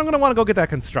 Then I'm going to want to go get that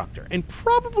constructor. And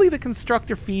probably the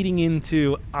constructor feeding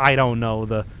into, I don't know,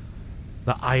 the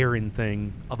iron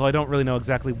thing. Although I don't really know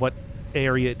exactly what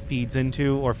area it feeds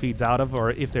into or feeds out of,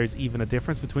 or if there's even a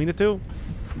difference between the two.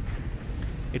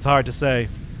 It's hard to say.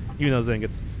 Even those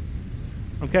ingots.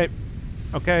 Okay.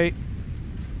 Okay.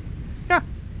 Yeah.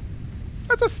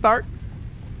 That's a start.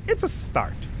 It's a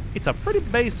start. It's a pretty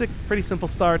basic, pretty simple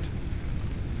start.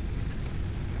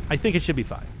 I think it should be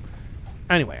fine.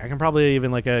 Anyway, I can probably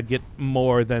even get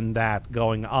more than that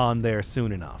going on there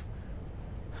soon enough.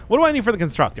 What do I need for the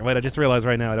constructor? Wait, I just realized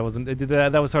right now that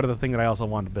was sort of the thing that I also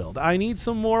wanted to build. I need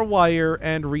some more wire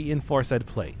and reinforced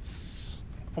plates.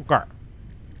 Okay.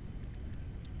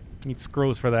 Need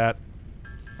screws for that.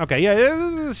 Okay, yeah,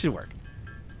 this should work.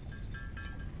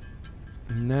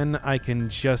 And then I can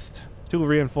just 2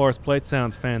 reinforced plates.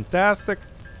 Sounds fantastic.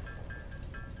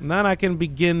 And then I can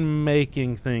begin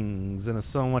making things in a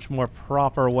so much more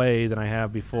proper way than I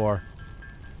have before.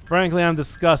 Frankly, I'm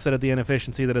disgusted at the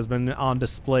inefficiency that has been on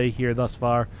display here thus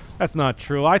far. That's not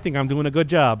true. I think I'm doing a good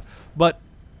job. But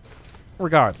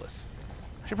regardless,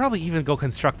 I should probably even go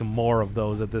construct more of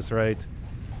those at this rate.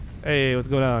 Hey, what's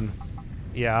going on?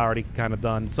 Yeah, already kind of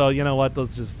done. So, you know what?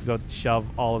 Let's just go shove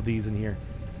all of these in here.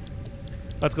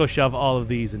 Let's go shove all of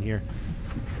these in here.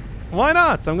 Why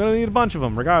not? I'm going to need a bunch of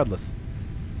them, regardless.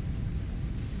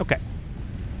 Okay.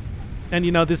 And,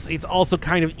 you know, it's also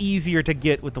kind of easier to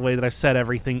get with the way that I've set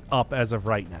everything up as of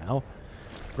right now.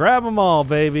 Grab them all,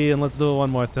 baby, and let's do it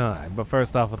one more time. But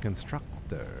first off with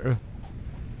constructor.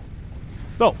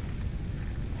 So,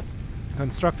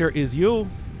 constructor is you.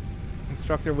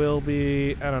 Constructor will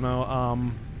be, I don't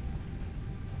know,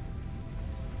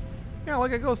 yeah,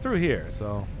 like it goes through here,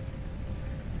 so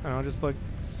I don't know, just like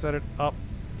set it up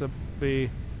to be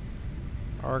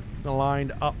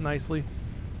aligned up nicely.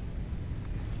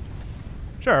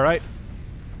 Sure, right?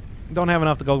 Don't have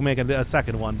enough to go make a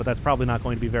second one, but that's probably not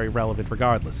going to be very relevant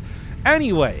regardless.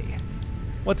 Anyway,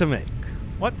 what to make?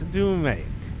 What to make?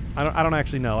 I don't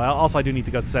actually know. Also, I do need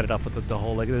to go set it up with the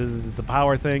whole the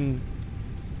power thing.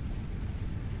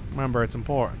 Remember, it's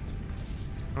important.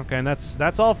 Okay, and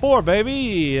that's all 4,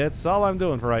 baby. That's all I'm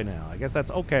doing for right now. I guess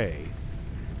that's okay.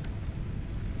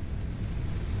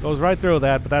 Goes right through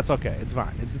that, but that's okay. It's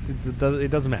fine.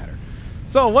 It doesn't matter.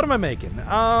 So, what am I making?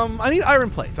 I need iron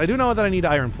plates. I do know that I need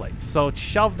iron plates. So,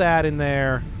 shove that in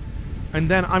there. And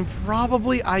then I'm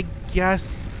probably, I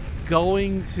guess,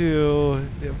 going to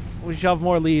shove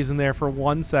more leaves in there for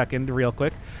 1 second real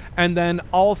quick. And then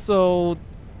also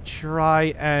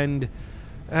try and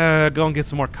go and get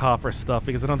some more copper stuff,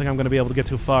 because I don't think I'm going to be able to get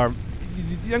too far.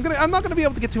 I'm not going to be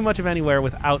able to get too much of anywhere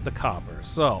without the copper.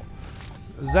 So,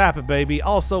 zap it, baby.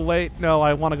 Also, wait, no,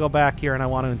 I want to go back here and I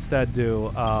want to instead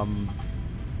do, I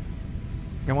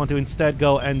want to instead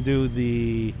go and do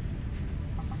the,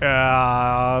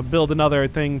 build another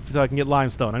thing so I can get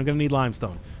limestone. I'm going to need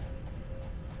limestone.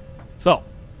 So,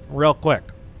 real quick.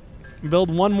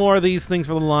 Build one more of these things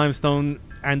for the limestone,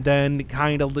 and then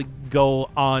kind of go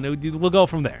on. We'll go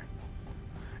from there.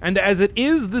 And as it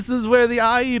is, this is where the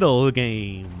idle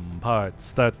game part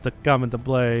starts to come into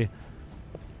play.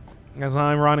 As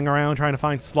I'm running around trying to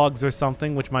find slugs or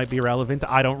something, which might be relevant.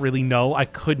 I don't really know. I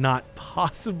could not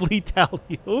possibly tell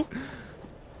you.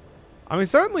 I mean,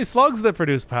 certainly slugs that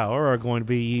produce power are going to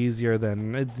be easier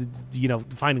than, you know,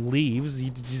 finding leaves.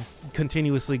 You just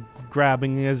continuously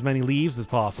grabbing as many leaves as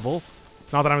possible.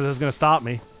 Not that this is going to stop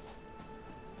me.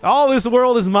 All this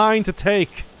world is mine to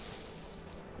take.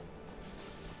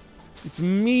 It's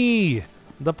me,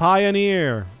 the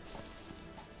pioneer.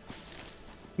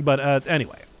 But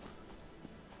anyway,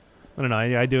 I don't know.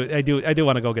 I do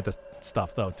want to go get this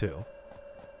stuff though too.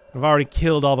 I've already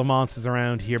killed all the monsters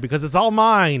around here because it's all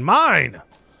mine. Mine!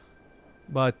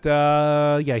 But,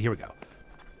 yeah, here we go.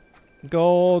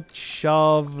 Go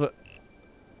shove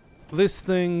this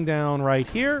thing down right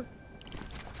here.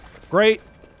 Great.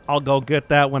 I'll go get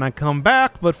that when I come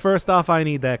back, but first off, I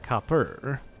need that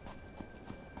copper.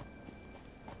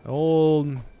 Take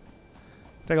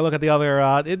a look at the other,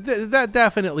 that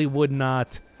definitely would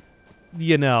not,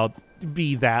 you know,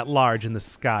 be that large in the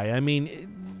sky. I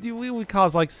mean, it would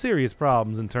cause, like, serious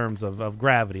problems in terms of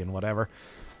gravity and whatever.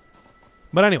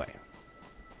 But anyway.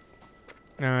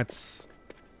 That's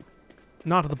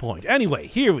not to the point. Anyway,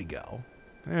 here we go.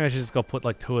 I should just go put,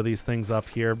 like, 2 of these things up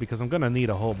here because I'm going to need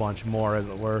a whole bunch more, as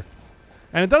it were.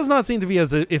 And it does not seem to be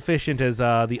as efficient as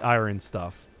the iron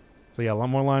stuff. So, yeah, a lot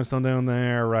more limestone down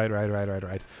there. Right.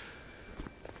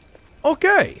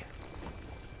 Okay.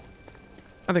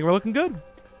 I think we're looking good.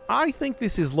 I think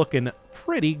this is looking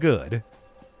pretty good.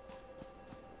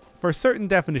 For certain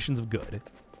definitions of good.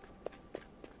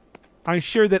 I'm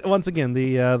sure that, once again,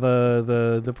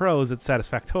 the pros at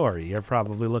Satisfactory are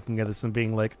probably looking at this and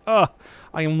being like, oh,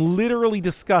 I am literally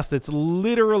disgusted. It's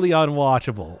literally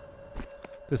unwatchable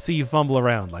to see you fumble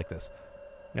around like this.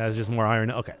 Yeah, it's just more iron.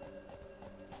 Okay.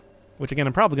 Which, again,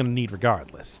 I'm probably going to need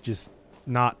regardless. Just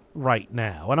not right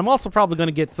now. And I'm also probably going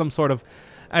to get some sort of,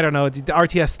 I don't know,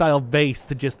 RTS-style base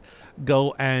to just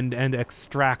go and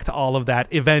extract all of that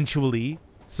eventually.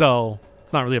 So,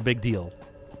 it's not really a big deal.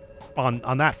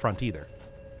 On that front either.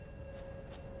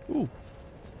 Ooh.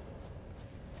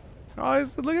 Oh,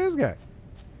 look at this guy.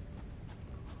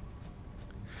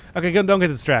 Okay, don't get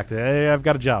distracted. I've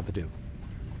got a job to do.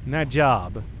 And that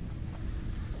job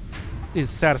is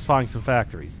satisfying some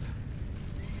factories.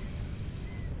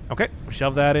 Okay,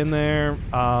 shove that in there.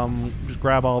 Just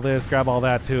grab all this, grab all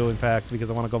that too, in fact,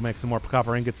 because I want to go make some more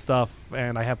copper ingot stuff,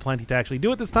 and I have plenty to actually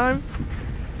do it this time.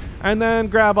 And then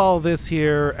grab all this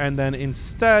here, and then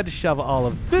instead shove all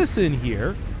of this in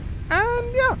here.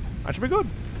 And yeah, that should be good.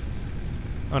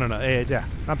 Oh, no. Yeah,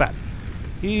 not bad.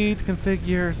 Heat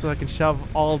configure so I can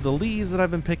shove all the leaves that I've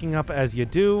been picking up as you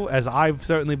do, as I've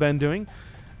certainly been doing.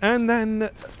 And then,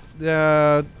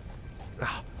 man,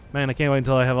 I can't wait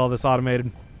until I have all this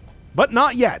automated. But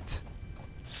not yet.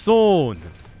 Soon.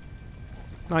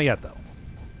 Not yet, though.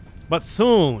 But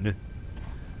soon.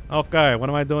 Okay, what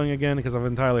am I doing again? Because I've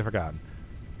entirely forgotten.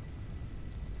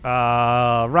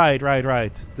 Right. I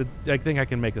think I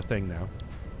can make a thing now.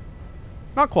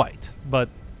 Not quite, but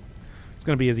it's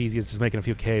going to be as easy as just making a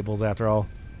few cables after all.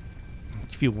 A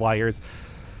few wires.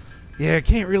 Yeah, I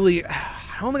can't really...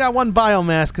 I only got one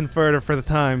biomass converter for the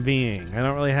time being. I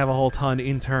don't really have a whole ton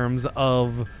in terms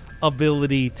of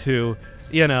ability to,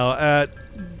 you know,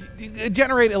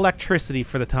 generate electricity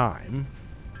for the time.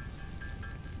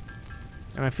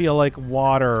 And I feel like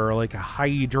water or like a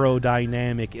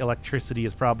hydrodynamic electricity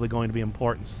is probably going to be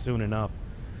important soon enough.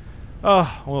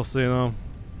 Oh, we'll see though.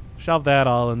 Shove that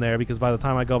all in there because by the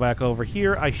time I go back over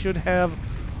here, I should have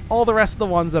all the rest of the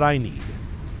ones that I need.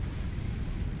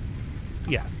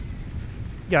 Yes.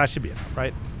 Yeah, that should be enough,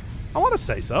 right? I want to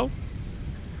say so.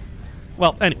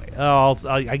 Well, anyway,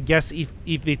 I guess if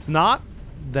it's not,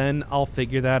 then I'll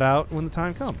figure that out when the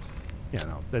time comes. Yeah,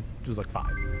 no, that was like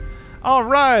 5. All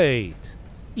right.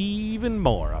 Even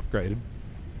more upgraded.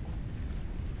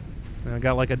 And I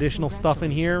got like additional stuff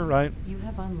in here, right? You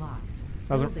have unlocked.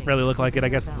 Doesn't really look like it. I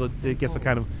guess I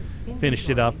kind of finished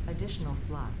it up. Additional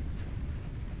slots.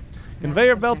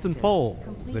 Conveyor belts and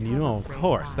poles, and you know, of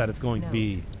course, that is going to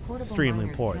be extremely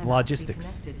important.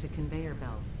 Logistics.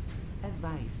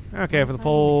 Okay, for the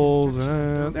poles,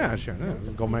 yeah, sure.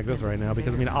 Let's go make this right now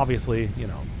because I mean, obviously, you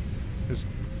know, just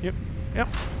yep,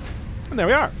 and there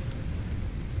we are.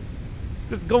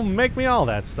 Just go make me all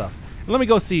that stuff. And let me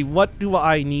go see, what do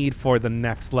I need for the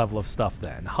next level of stuff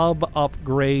then? Hub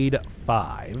upgrade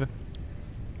 5.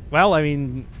 Well, I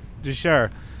mean, just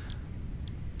sure.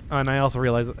 And I also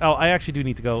realized, oh, I actually do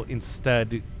need to go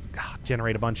instead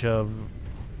generate a bunch of...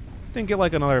 Didn't get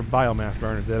like another biomass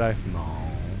burner, did I? No.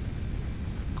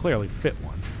 Clearly fit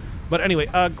one. But anyway,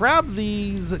 grab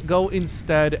these, go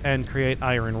instead and create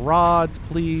iron rods,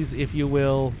 please, if you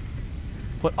will.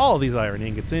 Put all of these iron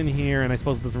ingots in here, and I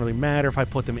suppose it doesn't really matter if I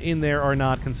put them in there or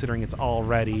not, considering it's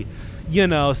already, you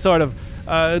know, sort of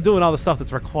doing all the stuff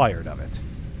that's required of it.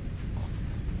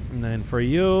 And then for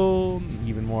you,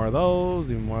 even more of those,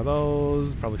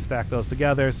 probably stack those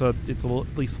together so it's at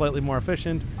least slightly more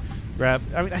efficient. Grab,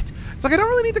 I mean, it's like I don't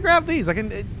really need to grab these. I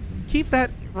can keep that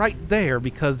right there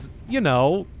because, you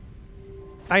know,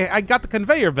 I got the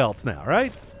conveyor belts now,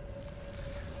 right?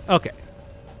 Okay.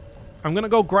 I'm going to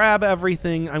go grab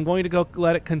everything. I'm going to go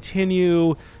let it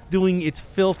continue doing its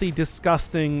filthy,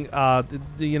 disgusting,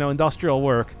 you know, industrial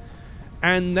work.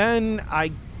 And then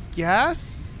I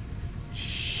guess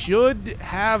should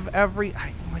have every.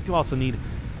 I do also need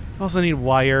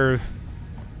wire.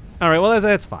 All right, well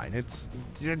that's fine. It's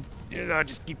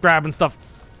just keep grabbing stuff,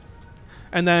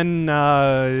 and then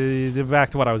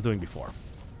back to what I was doing before,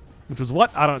 which was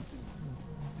what I don't.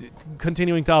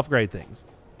 Continuing to upgrade things.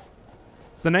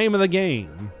 It's the name of the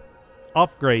game.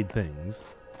 Upgrade things.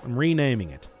 I'm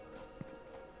renaming it.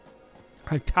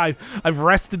 I've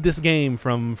wrested this game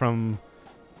from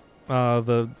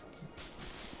the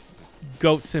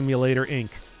Goat Simulator Inc.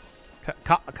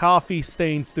 Coffee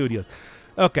Stain Studios.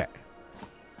 Okay.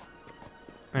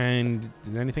 And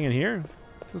is anything in here?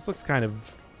 This looks kind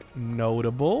of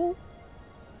notable.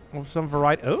 Of some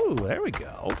variety. Oh, there we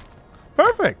go.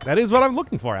 Perfect. That is what I'm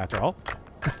looking for, after all.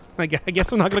 I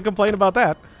guess I'm not going to complain about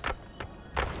that.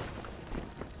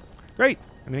 Great.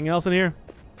 Anything else in here?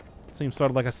 Seems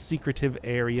sort of like a secretive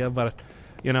area, but,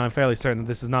 you know, I'm fairly certain that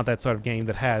this is not that sort of game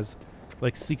that has,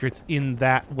 like, secrets in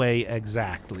that way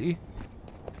exactly.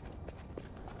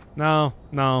 No.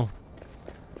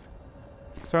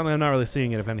 Certainly I'm not really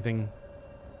seeing it, if anything.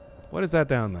 What is that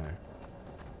down there?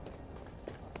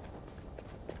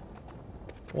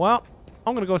 Well,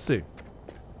 I'm going to go see.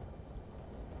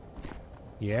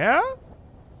 Yeah?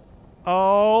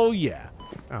 Oh, yeah.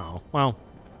 Oh, well,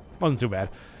 wasn't too bad.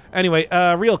 Anyway,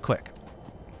 real quick.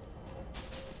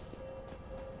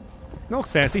 That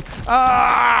looks fancy.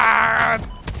 Ah!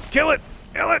 Kill it!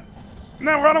 Kill it!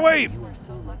 Now run away! You are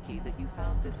so lucky that you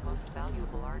found this most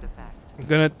valuable artifact.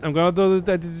 I'm gonna do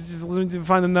this. Just let me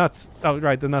find the nuts. Oh,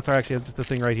 right, the nuts are actually just a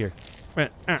thing right here. This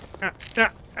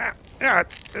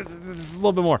is a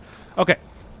little bit more. Okay,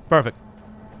 perfect.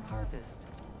 Harvest.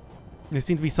 There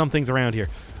seem to be some things around here.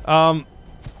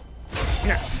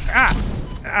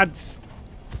 Just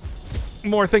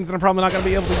more things that I'm probably not going to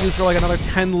be able to use for like another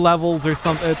 10 levels or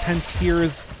something, 10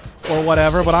 tiers or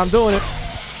whatever, but I'm doing it.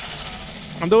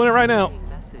 I'm doing it right now.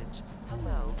 Message.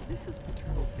 Hello, this is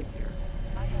paternal figure.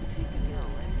 I have taken ill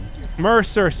and need your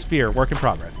Mercer Sphere, work in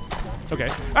progress.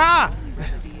 Okay. Ah!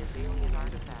 remedy is alien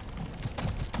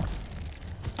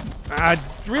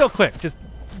artifacts. Real quick, just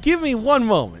give me one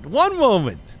moment. One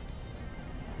moment.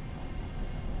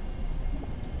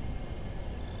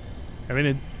 I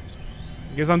mean,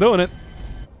 I guess I'm doing it.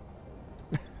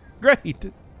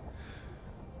 Great.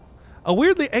 A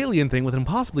weirdly alien thing with an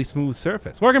impossibly smooth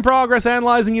surface. Work in progress.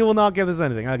 Analyzing. You will not give us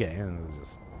anything. Okay.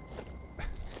 Just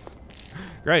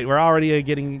great. We're already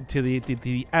getting to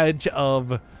the edge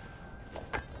of.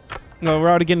 No, we're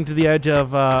already getting to the edge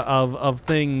of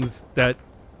things that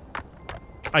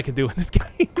I can do in this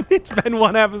game. It's been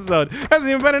one episode. Hasn't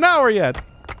even been an hour yet.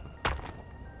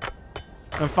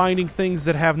 I'm finding things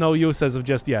that have no use as of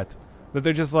just yet. That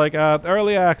they're just like,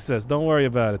 early access. Don't worry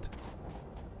about it.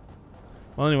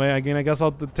 Well, anyway, I guess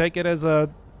I'll take it as a...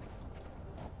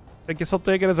 I guess I'll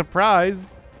take it as a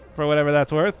prize. For whatever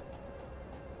that's worth.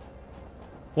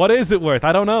 What is it worth?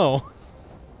 I don't know.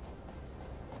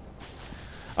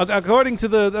 According to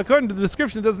the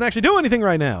description, it doesn't actually do anything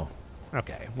right now.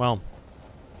 Okay, well...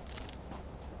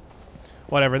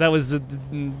 Whatever. That was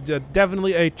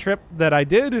definitely a trip that I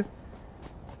did.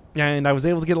 And I was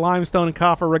able to get limestone and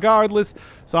copper regardless.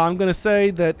 So I'm going to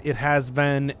say that it has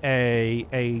been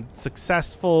a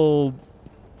successful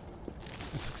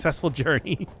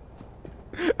journey.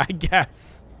 I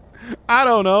guess. I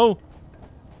don't know.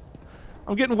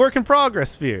 I'm getting work in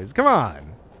progress spheres. Come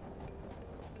on.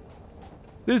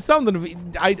 There's something to be...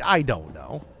 I don't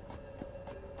know.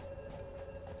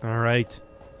 All right.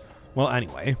 Well,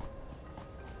 anyway.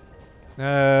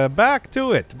 Back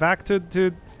to it. Back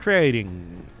to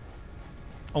creating...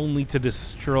 Only to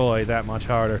destroy that much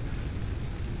harder.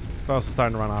 It's also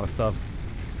starting to run out of stuff.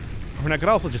 I mean, I could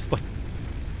also just, like,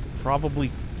 probably...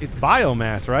 It's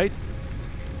biomass, right?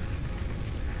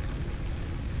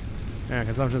 Yeah,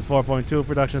 consumption is 4.2,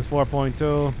 production is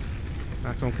 4.2.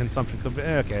 Maximum consumption could be...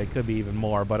 Okay, it could be even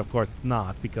more, but of course it's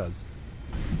not, because...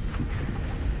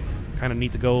 kind of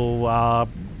need to go,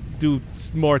 do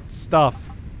more stuff.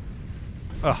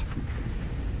 Ugh.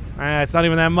 It's not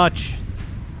even that much.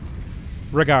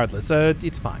 Regardless,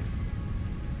 it's fine.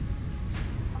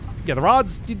 Yeah, the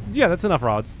rods... Yeah, that's enough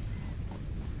rods.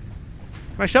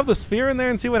 Can I shove the sphere in there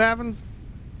and see what happens?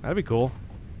 That'd be cool.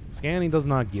 Scanning does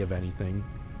not give anything.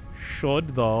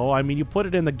 Should, though. I mean, you put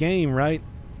it in the game, right?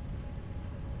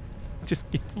 Just,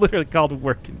 it's literally called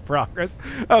work in progress.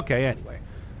 Okay, anyway.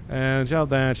 And shove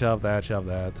that, shove that, shove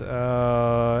that.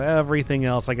 Everything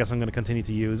else I guess I'm going to continue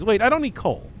to use. Wait, I don't need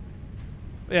coal.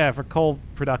 Yeah, for coal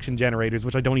production generators,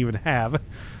 which I don't even have.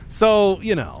 So,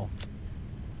 you know.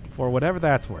 For whatever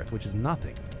that's worth, which is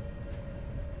nothing.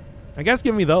 I guess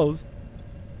give me those.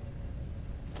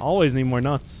 Always need more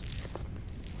nuts.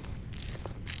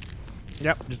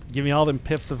 Yep, just give me all them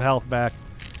pips of health back.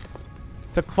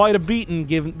 Took quite a beating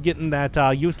getting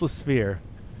that useless sphere.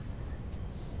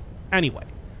 Anyway,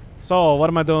 so what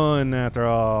am I doing after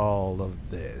all of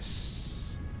this?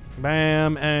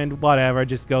 Bam, and whatever.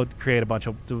 Just go create a bunch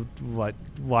of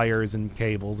wires and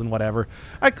cables and whatever.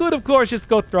 I could, of course, just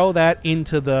go throw that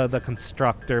into the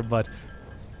constructor, but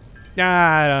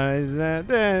it's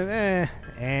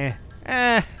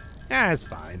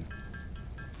fine.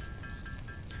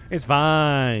 It's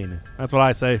fine. That's what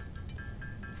I say.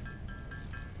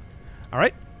 All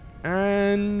right,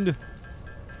 and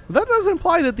that does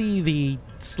imply that the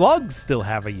slugs still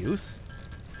have a use.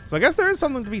 So I guess there is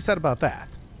something to be said about that.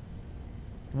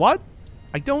 What?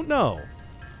 I don't know.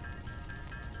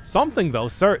 Something, though,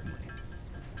 certainly.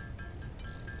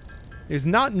 There's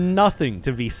not nothing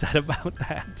to be said about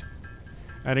that.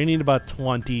 I need about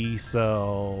 20,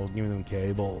 so give me them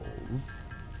cables.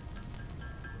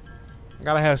 I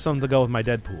gotta have something to go with my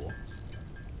Deadpool.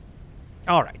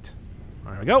 All right.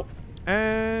 There we go.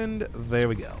 And there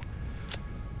we go.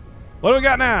 What do we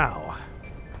got now?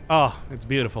 Oh, it's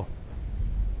beautiful.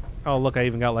 Oh, look, I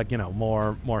even got, like, you know,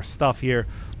 more stuff here.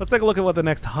 Let's take a look at what the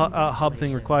next hub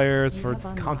thing requires for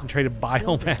concentrated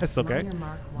biomass. Okay.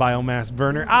 Biomass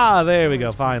burner. Ah, there we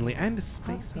go, finally. And a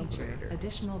space elevator.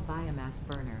 Additional biomass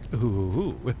burner.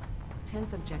 Ooh.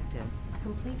 10th objective.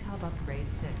 Complete hub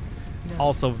upgrade 6. No.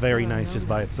 Also very nice just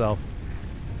by itself.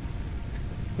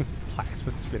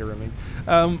 Plasma spitter ring.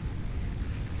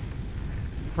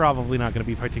 Probably not going to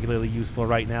be particularly useful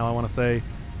right now, I want to say.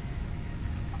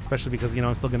 Especially because, you know,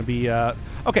 I'm still going to be...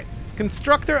 Okay,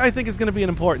 constructor, I think, is going to be an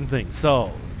important thing.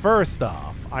 So, first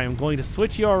off, I am going to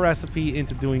switch your recipe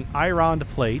into doing iron to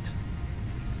plate.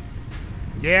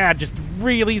 Yeah, just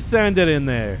really send it in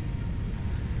there.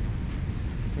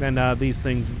 And these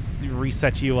things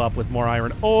reset you up with more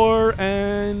iron ore.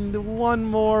 And one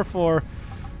more for...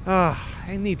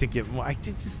 I need to give more... I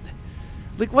just...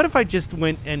 Like, what if I just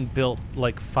went and built,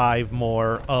 like, 5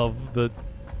 more of the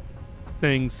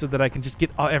things so that I can just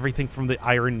get everything from the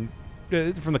iron,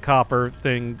 from the copper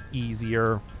thing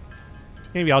easier?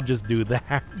 Maybe I'll just do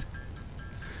that.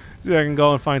 So I can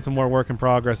go and find some more work in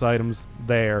progress items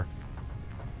there.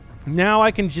 Now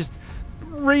I can just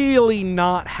really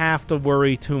not have to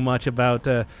worry too much about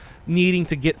needing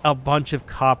to get a bunch of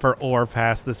copper ore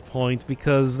past this point,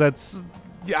 because that's...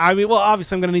 I mean, well,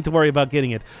 obviously I'm going to need to worry about getting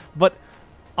it, but...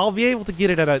 I'll be able to get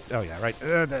it at a... Oh, yeah, right.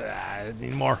 I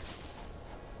need more.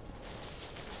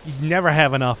 You never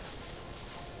have enough.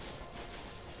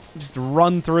 Just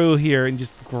run through here and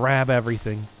just grab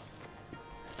everything.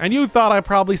 And you thought I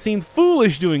probably seemed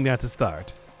foolish doing that to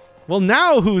start. Well,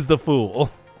 now who's the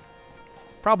fool?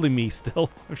 Probably me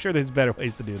still. I'm sure there's better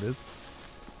ways to do this.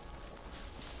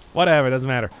 Whatever, doesn't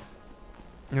matter.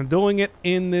 I'm doing it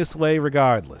in this way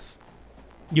regardless.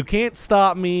 You can't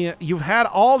stop me. You've had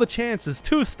all the chances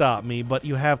to stop me, but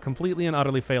you have completely and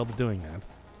utterly failed at doing that.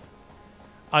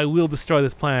 I will destroy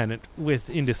this planet with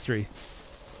industry.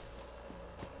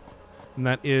 And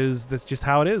that's just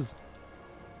how it is.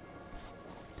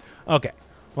 Okay.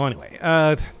 Well, anyway,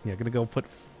 yeah, gonna go put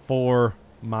 4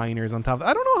 miners on top.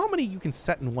 I don't know how many you can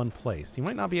set in one place. You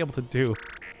might not be able to do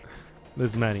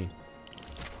this many.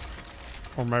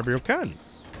 Or maybe you can.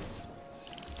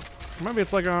 Maybe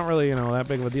it's like not really, you know, that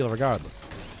big of a deal regardless.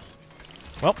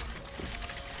 Well,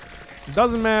 it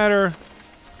doesn't matter.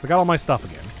 So I got all my stuff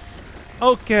again.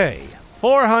 Okay,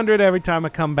 400 every time I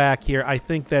come back here. I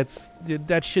think that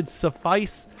should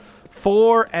suffice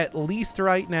for at least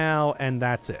right now, and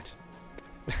that's it.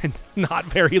 Not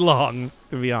very long,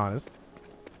 to be honest.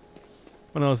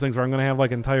 One of those things where I'm going to have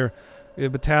like entire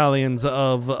battalions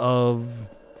of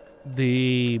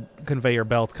the conveyor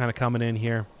belts kind of coming in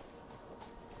here.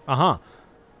 Uh-huh.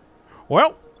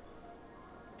 Well,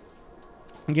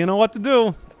 you know what to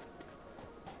do.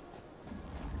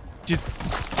 Just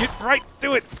get right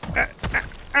to it.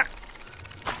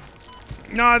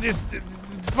 No, just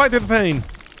fight through the pain.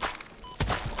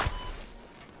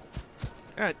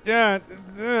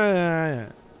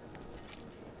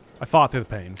 I fought through the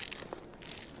pain.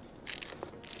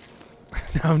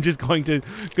 Now I'm just going to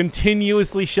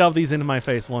continuously shove these into my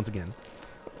face once again.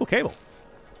 Oh, cable.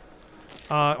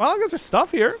 Well, I guess there's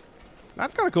stuff here.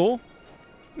 That's kind of cool.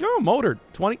 Oh, motor.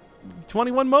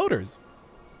 21 motors.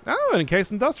 Oh,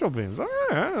 encased industrial beams. Oh,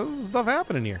 yeah, there's stuff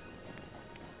happening here.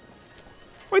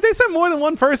 Wait, they sent more than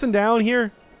one person down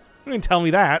here? You didn't tell me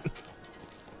that.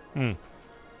 Oh,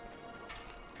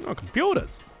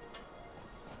 computers.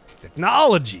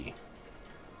 Technology.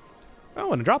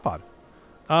 Oh, and a drop pod.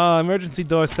 Emergency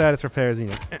door status repairs. No,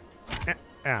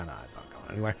 it's not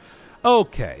going anywhere.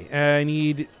 Okay, I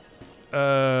need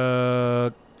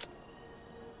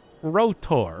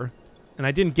rotor, and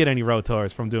I didn't get any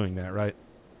rotors from doing that, right?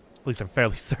 At least I'm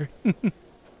fairly certain.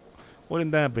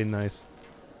 Wouldn't that be nice?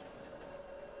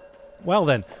 Well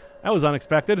then, that was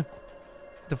unexpected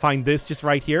to find this just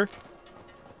right here.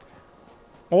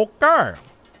 Okay.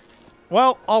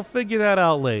 Well, I'll figure that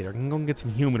out later. I'm going to get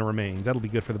some human remains. That'll be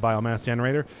good for the biomass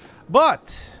generator.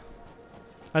 But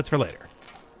that's for later.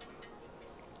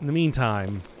 In the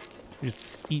meantime, just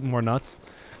eat more nuts.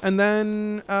 And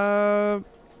then,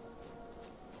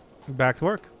 back to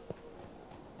work.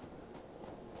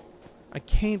 I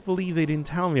can't believe they didn't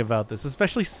tell me about this,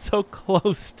 especially so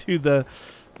close to the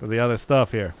other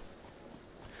stuff here.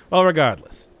 Well,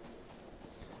 regardless.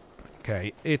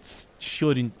 Okay, it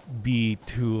shouldn't be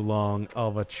too long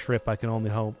of a trip, I can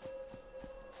only hope.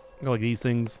 Like these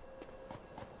things.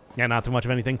 Yeah, not too much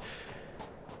of anything.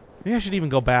 Maybe I should even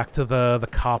go back to the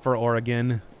copper ore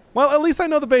again. Well, at least I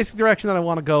know the basic direction that I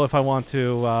want to go if I want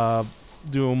to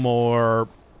do more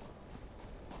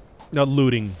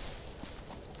looting.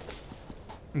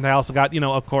 And I also got,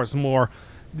 of course, more...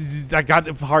 I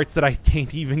got parts that I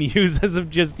can't even use as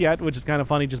of just yet, which is kind of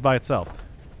funny just by itself.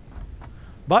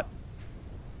 But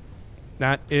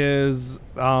that is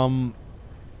probably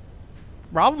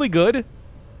good.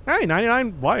 Hey,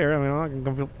 99 wire. I mean, I'm not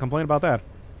going to complain about that.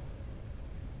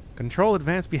 Control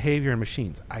advanced behavior in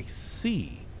machines. I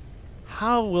see.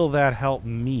 How will that help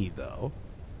me, though?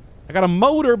 I got a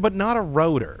motor, but not a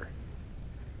rotor.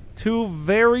 Two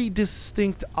very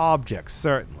distinct objects,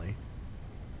 certainly.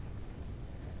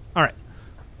 All right.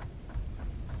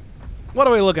 What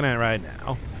are we looking at right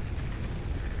now?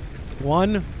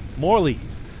 1, more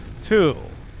leaves. 2,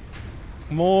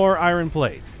 more iron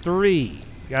plates. 3.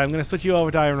 Yeah, I'm gonna switch you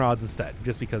over to iron rods instead,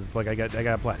 just because it's like I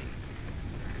got plenty.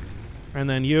 And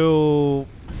then you,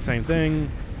 same thing.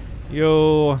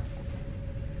 You,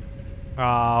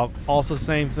 also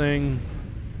same thing.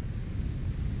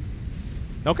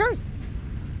 Okay.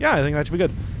 Yeah, I think that should be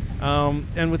good.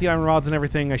 And with the iron rods and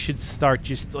everything, I should start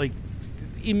just like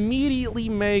immediately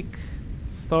make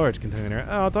storage container.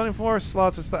 Oh, 24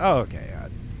 slots. Oh, okay.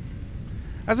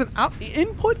 As an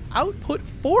output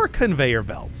for conveyor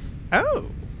belts. Oh.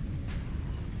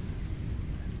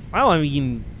 Well, I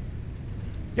mean,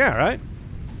 yeah, right.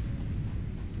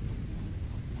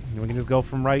 We can just go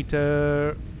from right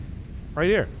to right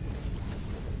here.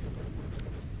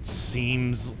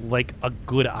 Seems like a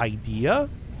good idea.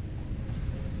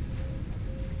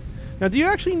 Now, do you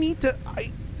actually need to...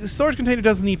 the storage container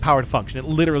doesn't need power to function. It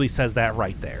literally says that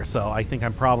right there. So I think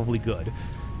I'm probably good.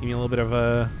 Give me a little bit of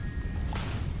a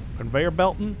conveyor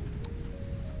belting.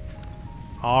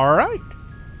 All right.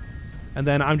 And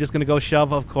then I'm just going to go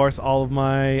shove, of course, all of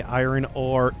my iron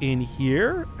ore in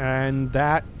here. And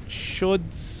that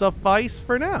should suffice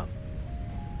for now.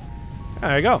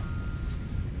 There you go.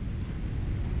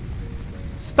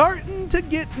 Starting to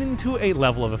get into a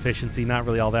level of efficiency. Not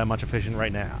really all that much efficient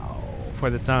right now for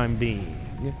the time being.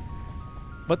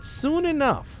 But soon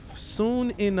enough,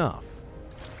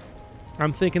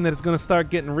 I'm thinking that it's going to start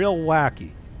getting real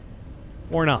wacky.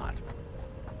 Or not.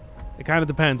 It kind of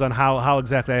depends on how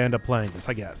exactly I end up playing this,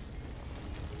 I guess.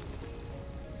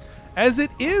 As it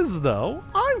is, though,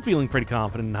 I'm feeling pretty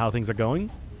confident in how things are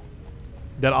going.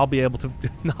 That I'll be able to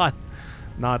not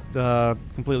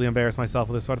completely embarrass myself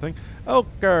with this sort of thing.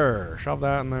 Okay, shove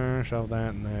that in there, shove that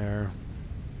in there.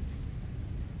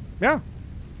 Yeah.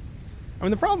 I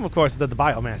mean, the problem, of course, is that the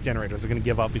biomass generators are going to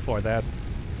give up before that.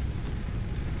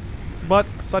 But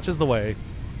such is the way.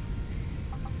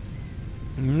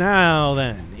 Now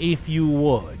then, if you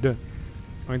would,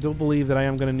 I do believe that I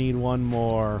am going to need one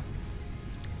more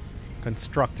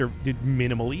constructor,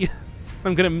 minimally.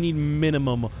 I'm going to need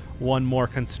minimum one more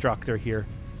constructor here.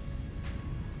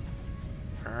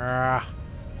 We're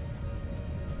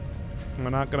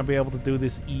not going to be able to do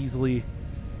this easily.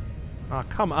 Ah,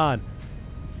 come on.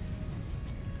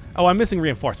 Oh, I'm missing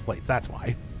reinforced plates, that's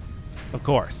why. Of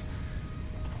course.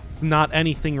 It's not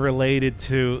anything related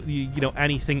to,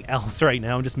 anything else right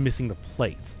now. I'm just missing the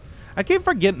plates. I keep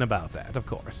forgetting about that, of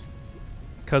course.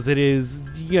 Because it is,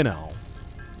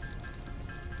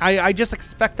 I just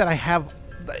expect that I have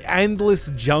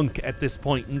endless junk at this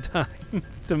point in time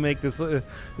to make this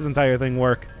entire thing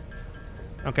work.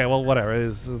 Okay, well, whatever.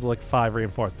 It's like 5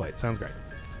 reinforced plates. Sounds great.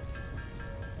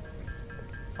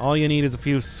 All you need is a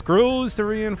few screws to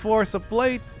reinforce a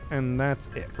plate, and that's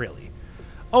it, really.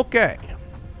 Okay.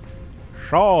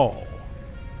 So,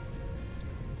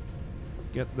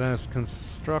 get this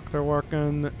constructor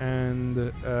working,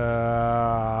 and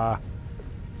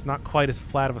It's not quite as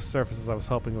flat of a surface as I was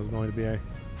hoping it was going to be.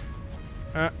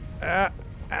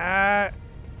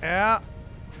 Yeah.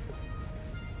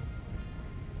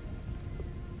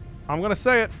 I'm gonna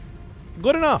say it.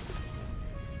 Good enough.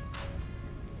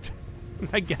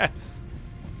 I guess.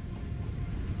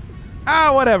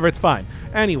 Whatever. It's fine.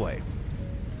 Anyway.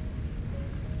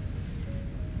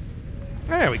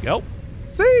 There we go.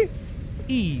 See?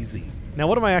 Easy. Now,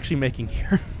 what am I actually making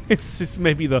here? It's just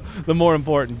maybe the more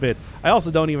important bit. I also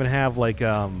don't even have, like,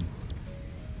 you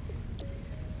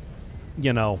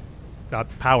know,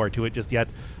 power to it just yet.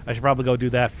 I should probably go do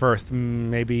that first,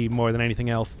 maybe more than anything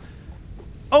else.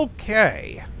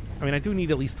 Okay. I mean, I do need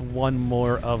at least one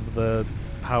more of the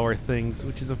power things,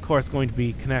 which is, of course, going to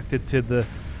be connected to the...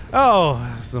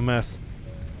 Oh, this is a mess.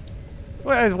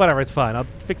 Well, whatever, it's fine. I'll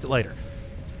fix it later.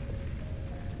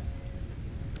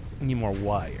 Need more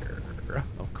wire,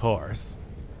 of course.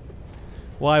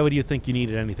 Why would you think you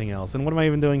needed anything else? And what am I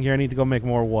even doing here? I need to go make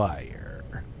more wire.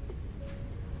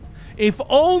 If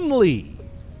only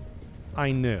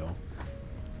I knew.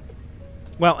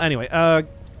 Well, anyway,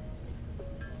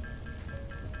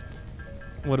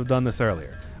 would have done this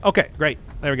earlier. Okay, great.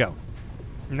 There we go.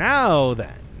 Now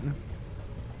then,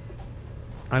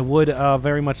 I would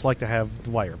very much like to have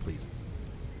wire, please.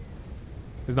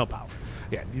 There's no power.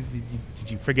 Yeah,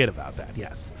 did you forget about that?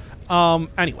 Yes.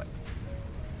 Anyway.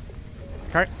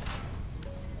 Okay.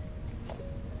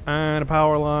 And a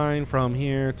power line from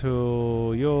here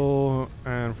to you,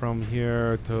 and from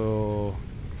here to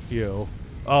you.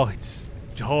 Oh, it's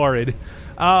horrid.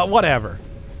 Whatever.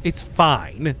 It's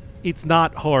fine. It's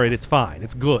not horrid. It's fine.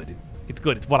 It's good. It's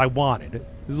good. It's what I wanted.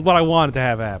 This is what I wanted to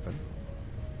have happen.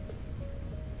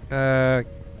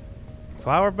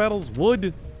 Flower petals,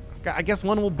 wood. I guess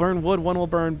one will burn wood, one will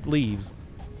burn leaves.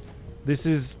 This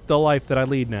is the life that I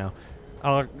lead now.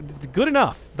 Good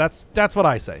enough. That's what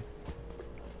I say.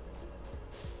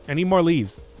 I need more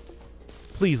leaves.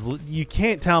 Please, you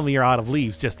can't tell me you're out of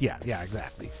leaves just yet. Yeah,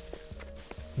 exactly.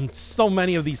 I need so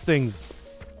many of these things.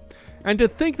 And to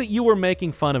think that you were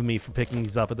making fun of me for picking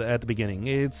these up at the beginning.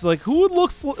 It's like, who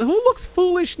looks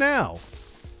foolish now?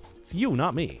 It's you,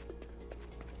 not me.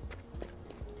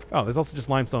 Oh, there's also just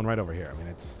limestone right over here. I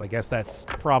mean, I guess that's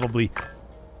probably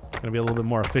going to be a little bit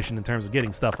more efficient in terms of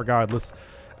getting stuff regardless.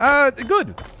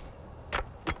 Good.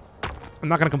 I'm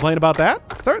not going to complain about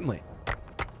that. Certainly.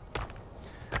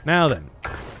 Now then.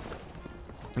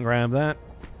 Grab that.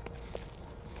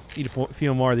 Eat a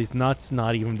few more of these nuts,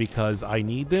 not even because I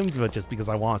need them, but just because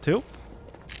I want to.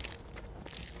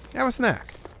 Have a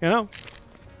snack, you know?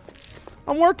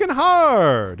 I'm working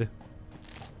hard.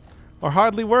 Or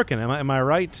hardly working. Am I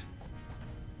right?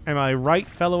 Am I right,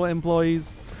 fellow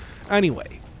employees?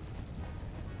 Anyway.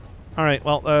 Alright,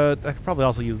 well, I could probably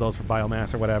also use those for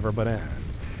biomass or whatever, but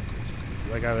it's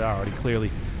like I already clearly,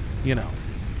 you know,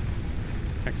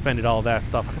 expended all that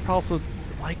stuff. I could also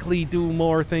likely do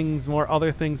more things, more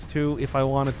other things too, if I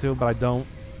wanted to, but I don't.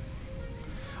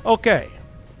 Okay.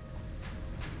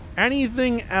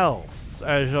 Anything else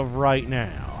as of right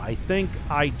now? I think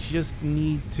I just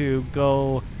need to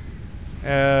go...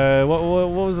 what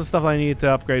was the stuff I needed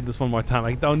to upgrade this one more time?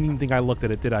 I don't even think I looked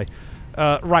at it, did I?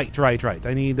 Right.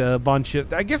 I need a bunch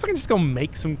of... I guess I can just go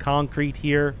make some concrete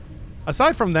here.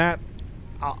 Aside from that,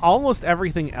 almost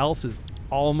everything else is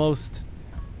almost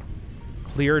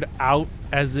cleared out,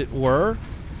 as it were,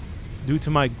 due to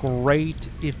my great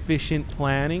efficient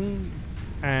planning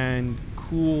and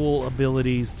cool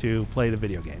abilities to play the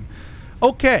video game.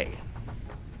 Okay.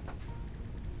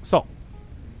 So.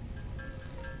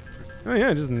 Oh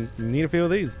yeah, just need a few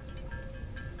of these.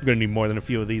 I'm gonna need more than a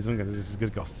few of these. I'm gonna just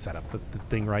go set up the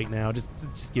thing right now.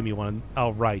 Just give me one.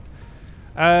 Oh, right.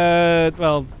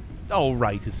 Well, oh,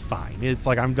 right is fine. It's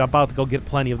like I'm about to go get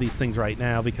plenty of these things right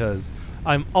now because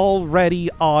I'm already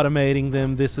automating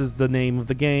them. This is the name of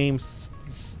the game.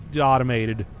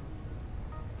 Automated.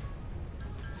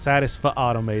 Satisfactory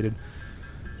automated.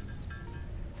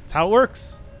 That's how it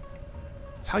works.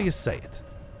 That's how you say it.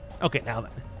 Okay, now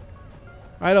then.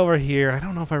 Right over here. I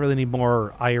don't know if I really need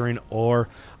more iron ore.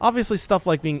 Obviously, stuff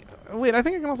like being... Wait, I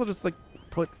think I can also just, like,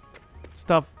 put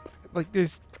stuff like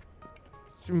this.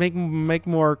 Make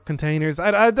more containers.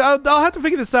 I'll have to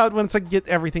figure this out once I get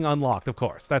everything unlocked, of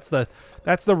course. That's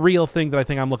the real thing that I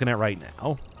think I'm looking at right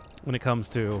now when it comes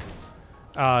to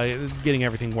getting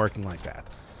everything working like that.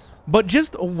 But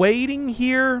just waiting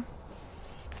here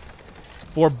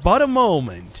for but a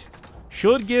moment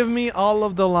should give me all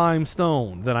of the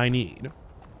limestone that I need.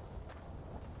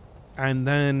 And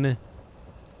then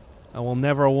I will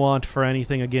never want for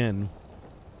anything again.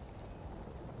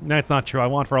 That's not true. I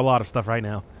want for a lot of stuff right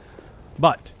now.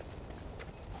 But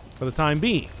for the time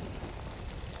being,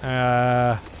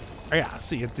 Yeah,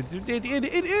 see,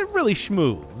 it really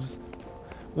schmooves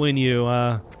when you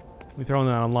throw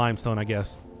that on limestone, I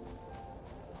guess.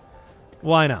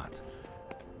 Why not?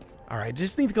 All right,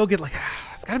 just need to go get like,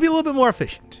 it's got to be a little bit more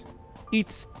efficient.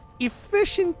 It's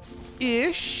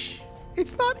efficient-ish.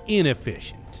 It's not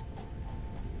inefficient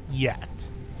yet.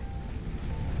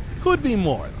 Could be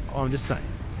more, though. I'm just saying.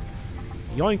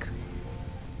 Yoink.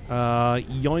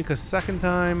 Yoink a second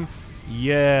time.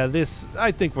 Yeah, this.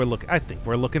 I think we're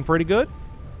looking pretty good.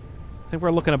 I think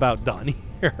we're looking about done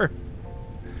here.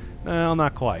 Well,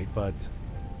 not quite, but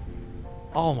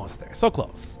almost there. So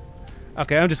close.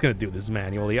 Okay, I'm just gonna do this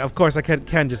manually. Of course, I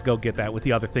can just go get that with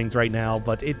the other things right now,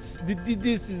 but it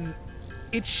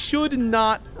should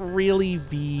not really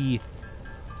be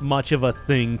much of a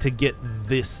thing to get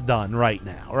this done right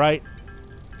now, right?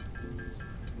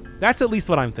 That's at least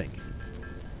what I'm thinking.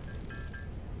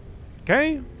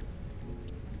 Okay.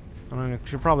 I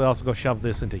should probably also go shove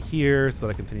this into here so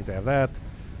that I continue to have that.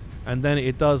 And then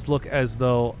it does look as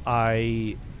though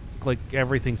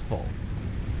everything's full.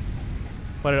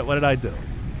 What did I do?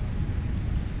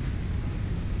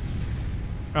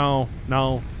 Oh,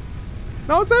 no.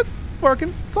 No, it's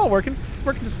working. It's all working. It's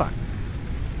working just fine.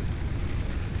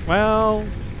 Well,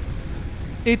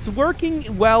 it's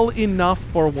working well enough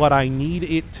for what I need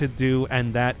it to do,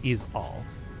 and that is all.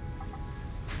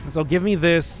 So give me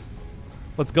this.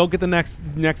 Let's go get the next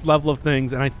level of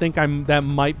things, and I think that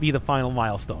might be the final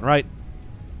milestone, right?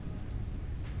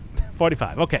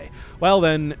 45. Okay. Well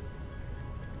then,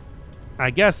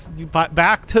 I guess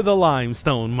back to the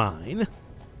limestone mine.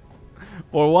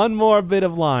 For one more bit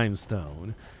of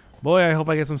limestone. Boy, I hope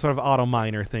I get some sort of auto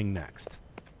miner thing next.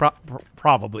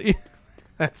 Probably.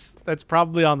 that's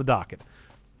probably on the docket.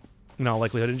 In all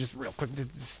likelihood. And just real quick,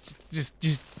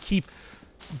 just keep.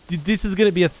 This is going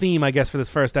to be a theme, I guess, for this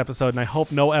first episode, and I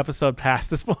hope no episode past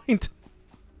this point.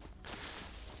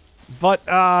 But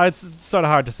it's sort of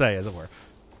hard to say, as it were.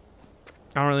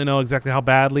 I don't really know exactly how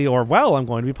badly or well I'm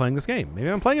going to be playing this game. Maybe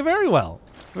I'm playing it very well.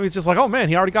 Maybe it's just like, oh man,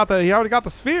 he already got the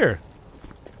sphere.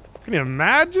 Can you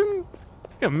imagine?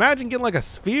 Can you imagine getting like a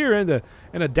sphere and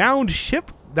a downed ship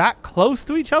that close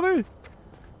to each other?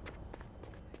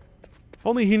 If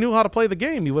only he knew how to play the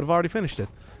game, he would have already finished it.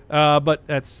 But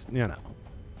that's, you know.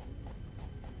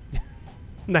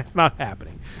 That's not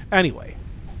happening. Anyway.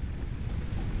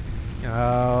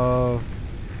 No.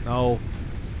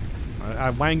 I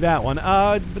wanged that one.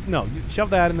 But no, you shove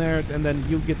that in there, and then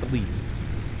you get the leaves.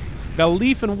 Got a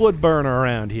leaf and wood burner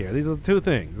around here. These are the two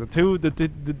things.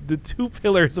 The two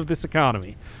pillars of this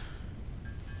economy.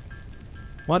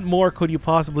 What more could you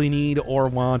possibly need or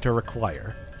want or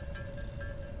require?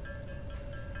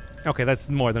 Okay, that's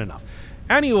more than enough.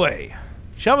 Anyway,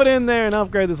 shove it in there and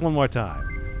upgrade this one more time.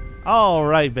 All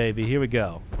right, baby, here we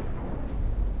go.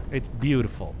 It's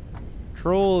beautiful.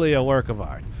 Truly a work of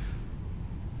art.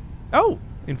 Oh,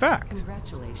 in fact.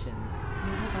 Congratulations. You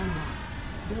have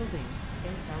unlocked building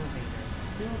space elevator,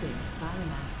 building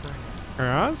biomass burner.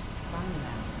 Yes?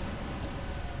 Biomass.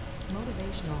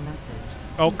 Motivational message.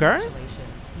 Okay.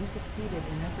 Congratulations. You succeeded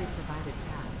in every provided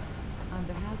task. On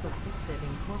behalf of Fixit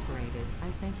Incorporated, I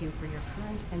thank you for your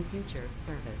current and future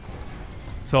service.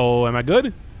 So, am I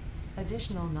good?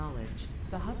 Additional knowledge.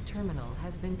 The hub terminal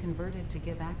has been converted to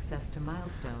give access to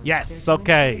milestones. Yes,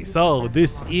 okay. So,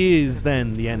 this is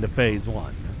then the end of phase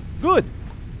 1. Good.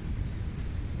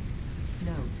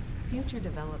 Note, future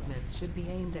developments should be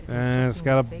aimed at It's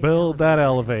got to build that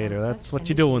elevator. That's what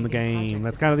you do in the game.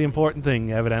 That's kind of the important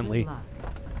thing, evidently.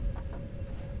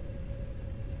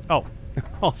 Oh,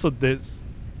 also this.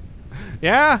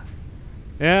 Yeah.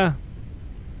 Yeah.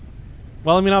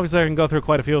 Well, I mean, obviously I can go through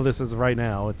quite a few of this as of right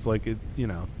now. It's like, you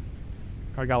know,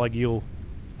 I got like you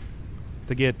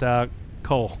to get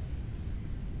coal.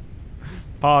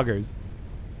 Poggers.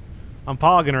 I'm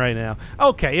pogging right now.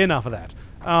 Okay, enough of that.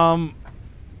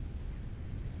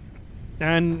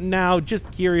 And now,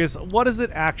 just curious, what does it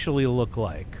actually look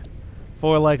like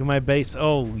for like my base?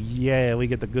 Oh, yeah, we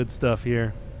get the good stuff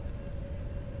here.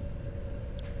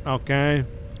 Okay.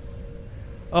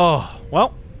 Oh,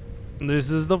 well, this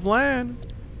is the plan.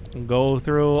 Go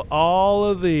through all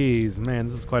of these. Man,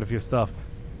 this is quite a few stuff.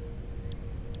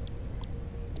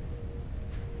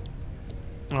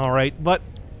 All right, but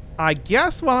I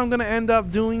guess what I'm going to end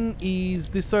up doing is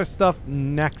this sort of stuff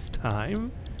next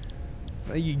time.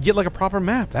 You get like a proper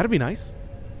map. That'd be nice.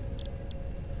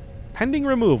 Pending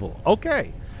removal.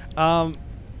 Okay. Man,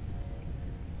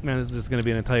 this is just going to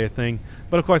be an entire thing.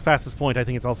 But of course, past this point, I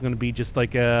think it's also going to be just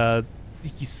like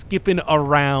skipping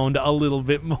around a little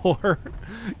bit more.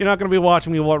 You're not going to be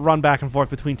watching me run back and forth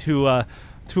between two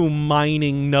to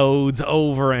mining nodes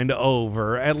over and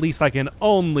over. At least I can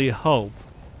only hope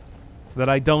that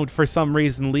I don't, for some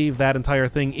reason, leave that entire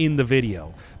thing in the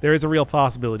video. There is a real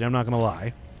possibility, I'm not going to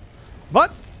lie.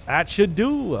 But that should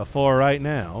do for right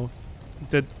now.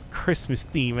 The Christmas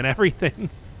theme and everything.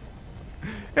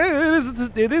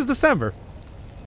 It is December.